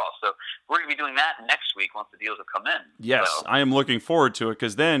pretty far off. So we're going to be doing that next week once the deals have come in. Yes, so I am looking forward to it,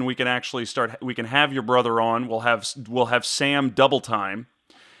 because then we can actually start. We can have your brother on. We'll have Sam double time.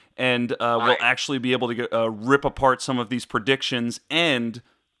 And we'll actually be able to rip apart some of these predictions and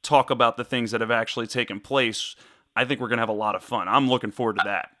talk about the things that have actually taken place. I think we're going to have a lot of fun. I'm looking forward to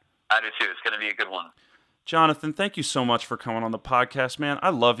that. I do too. It's going to be a good one. Jonathan, thank you so much for coming on the podcast, man. I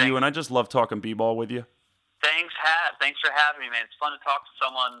love you, and I just love talking b-ball with you. Thanks for having me, man. It's fun to talk to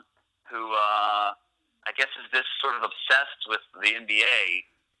someone who I guess is this sort of obsessed with the NBA,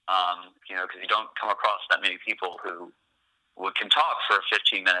 because you don't come across that many people who can talk for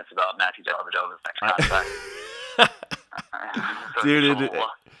 15 minutes about Matthew Dellavedova's next contract. Dude,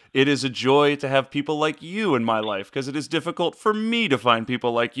 it is a joy to have people like you in my life, because it is difficult for me to find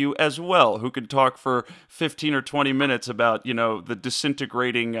people like you as well who can talk for 15 or 20 minutes about, the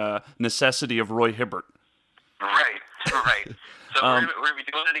disintegrating necessity of Roy Hibbert. Right. So we're going to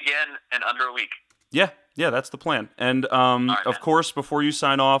be doing it again in under a week. Yeah, that's the plan. And, of course, before you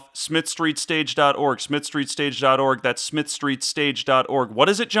sign off, smithstreetstage.org, smithstreetstage.org, that's smithstreetstage.org. What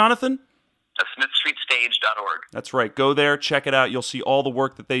is it, Jonathan? That's smithstreetstage.org. That's right. Go there, check it out. You'll see all the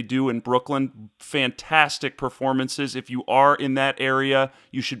work that they do in Brooklyn. Fantastic performances. If you are in that area,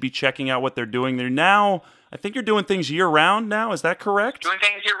 you should be checking out what they're doing. They're now, I think you're doing things year-round now. Is that correct? Doing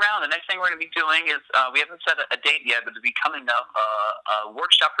things year-round. The next thing we're going to be doing is, we haven't set a date yet, but it'll be coming up, a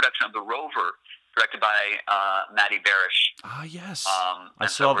workshop production of The Rover, directed by Maddie Barish. Ah, yes. I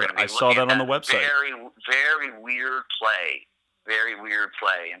saw that on the website. Very, very weird play. Very weird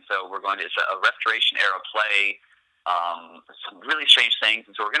play. And so it's a Restoration era play, some really strange things.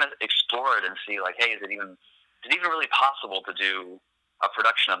 And so we're going to explore it and see, hey, is it even really possible to do a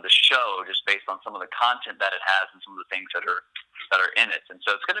production of the show just based on some of the content that it has and some of the things that are in it. And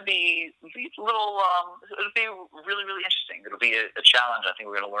so it's going to be it'll be really, really interesting. It'll be a challenge. I think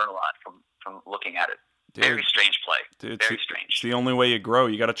we're going to learn a lot from looking at it. Dude, very strange play. Dude, very strange. It's the only way you grow.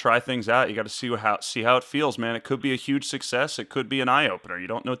 You got to try things out. You got to see how it feels, man. It could be a huge success. It could be an eye opener. You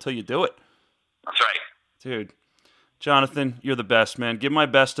don't know till you do it. That's right, dude. Jonathan, you're the best, man. Give my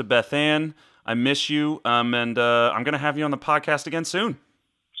best to Beth Ann. I miss you, and I'm gonna have you on the podcast again soon.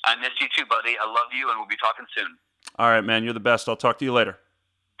 I miss you too, buddy. I love you, and we'll be talking soon. All right, man. You're the best. I'll talk to you later.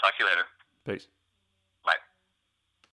 Talk to you later. Peace.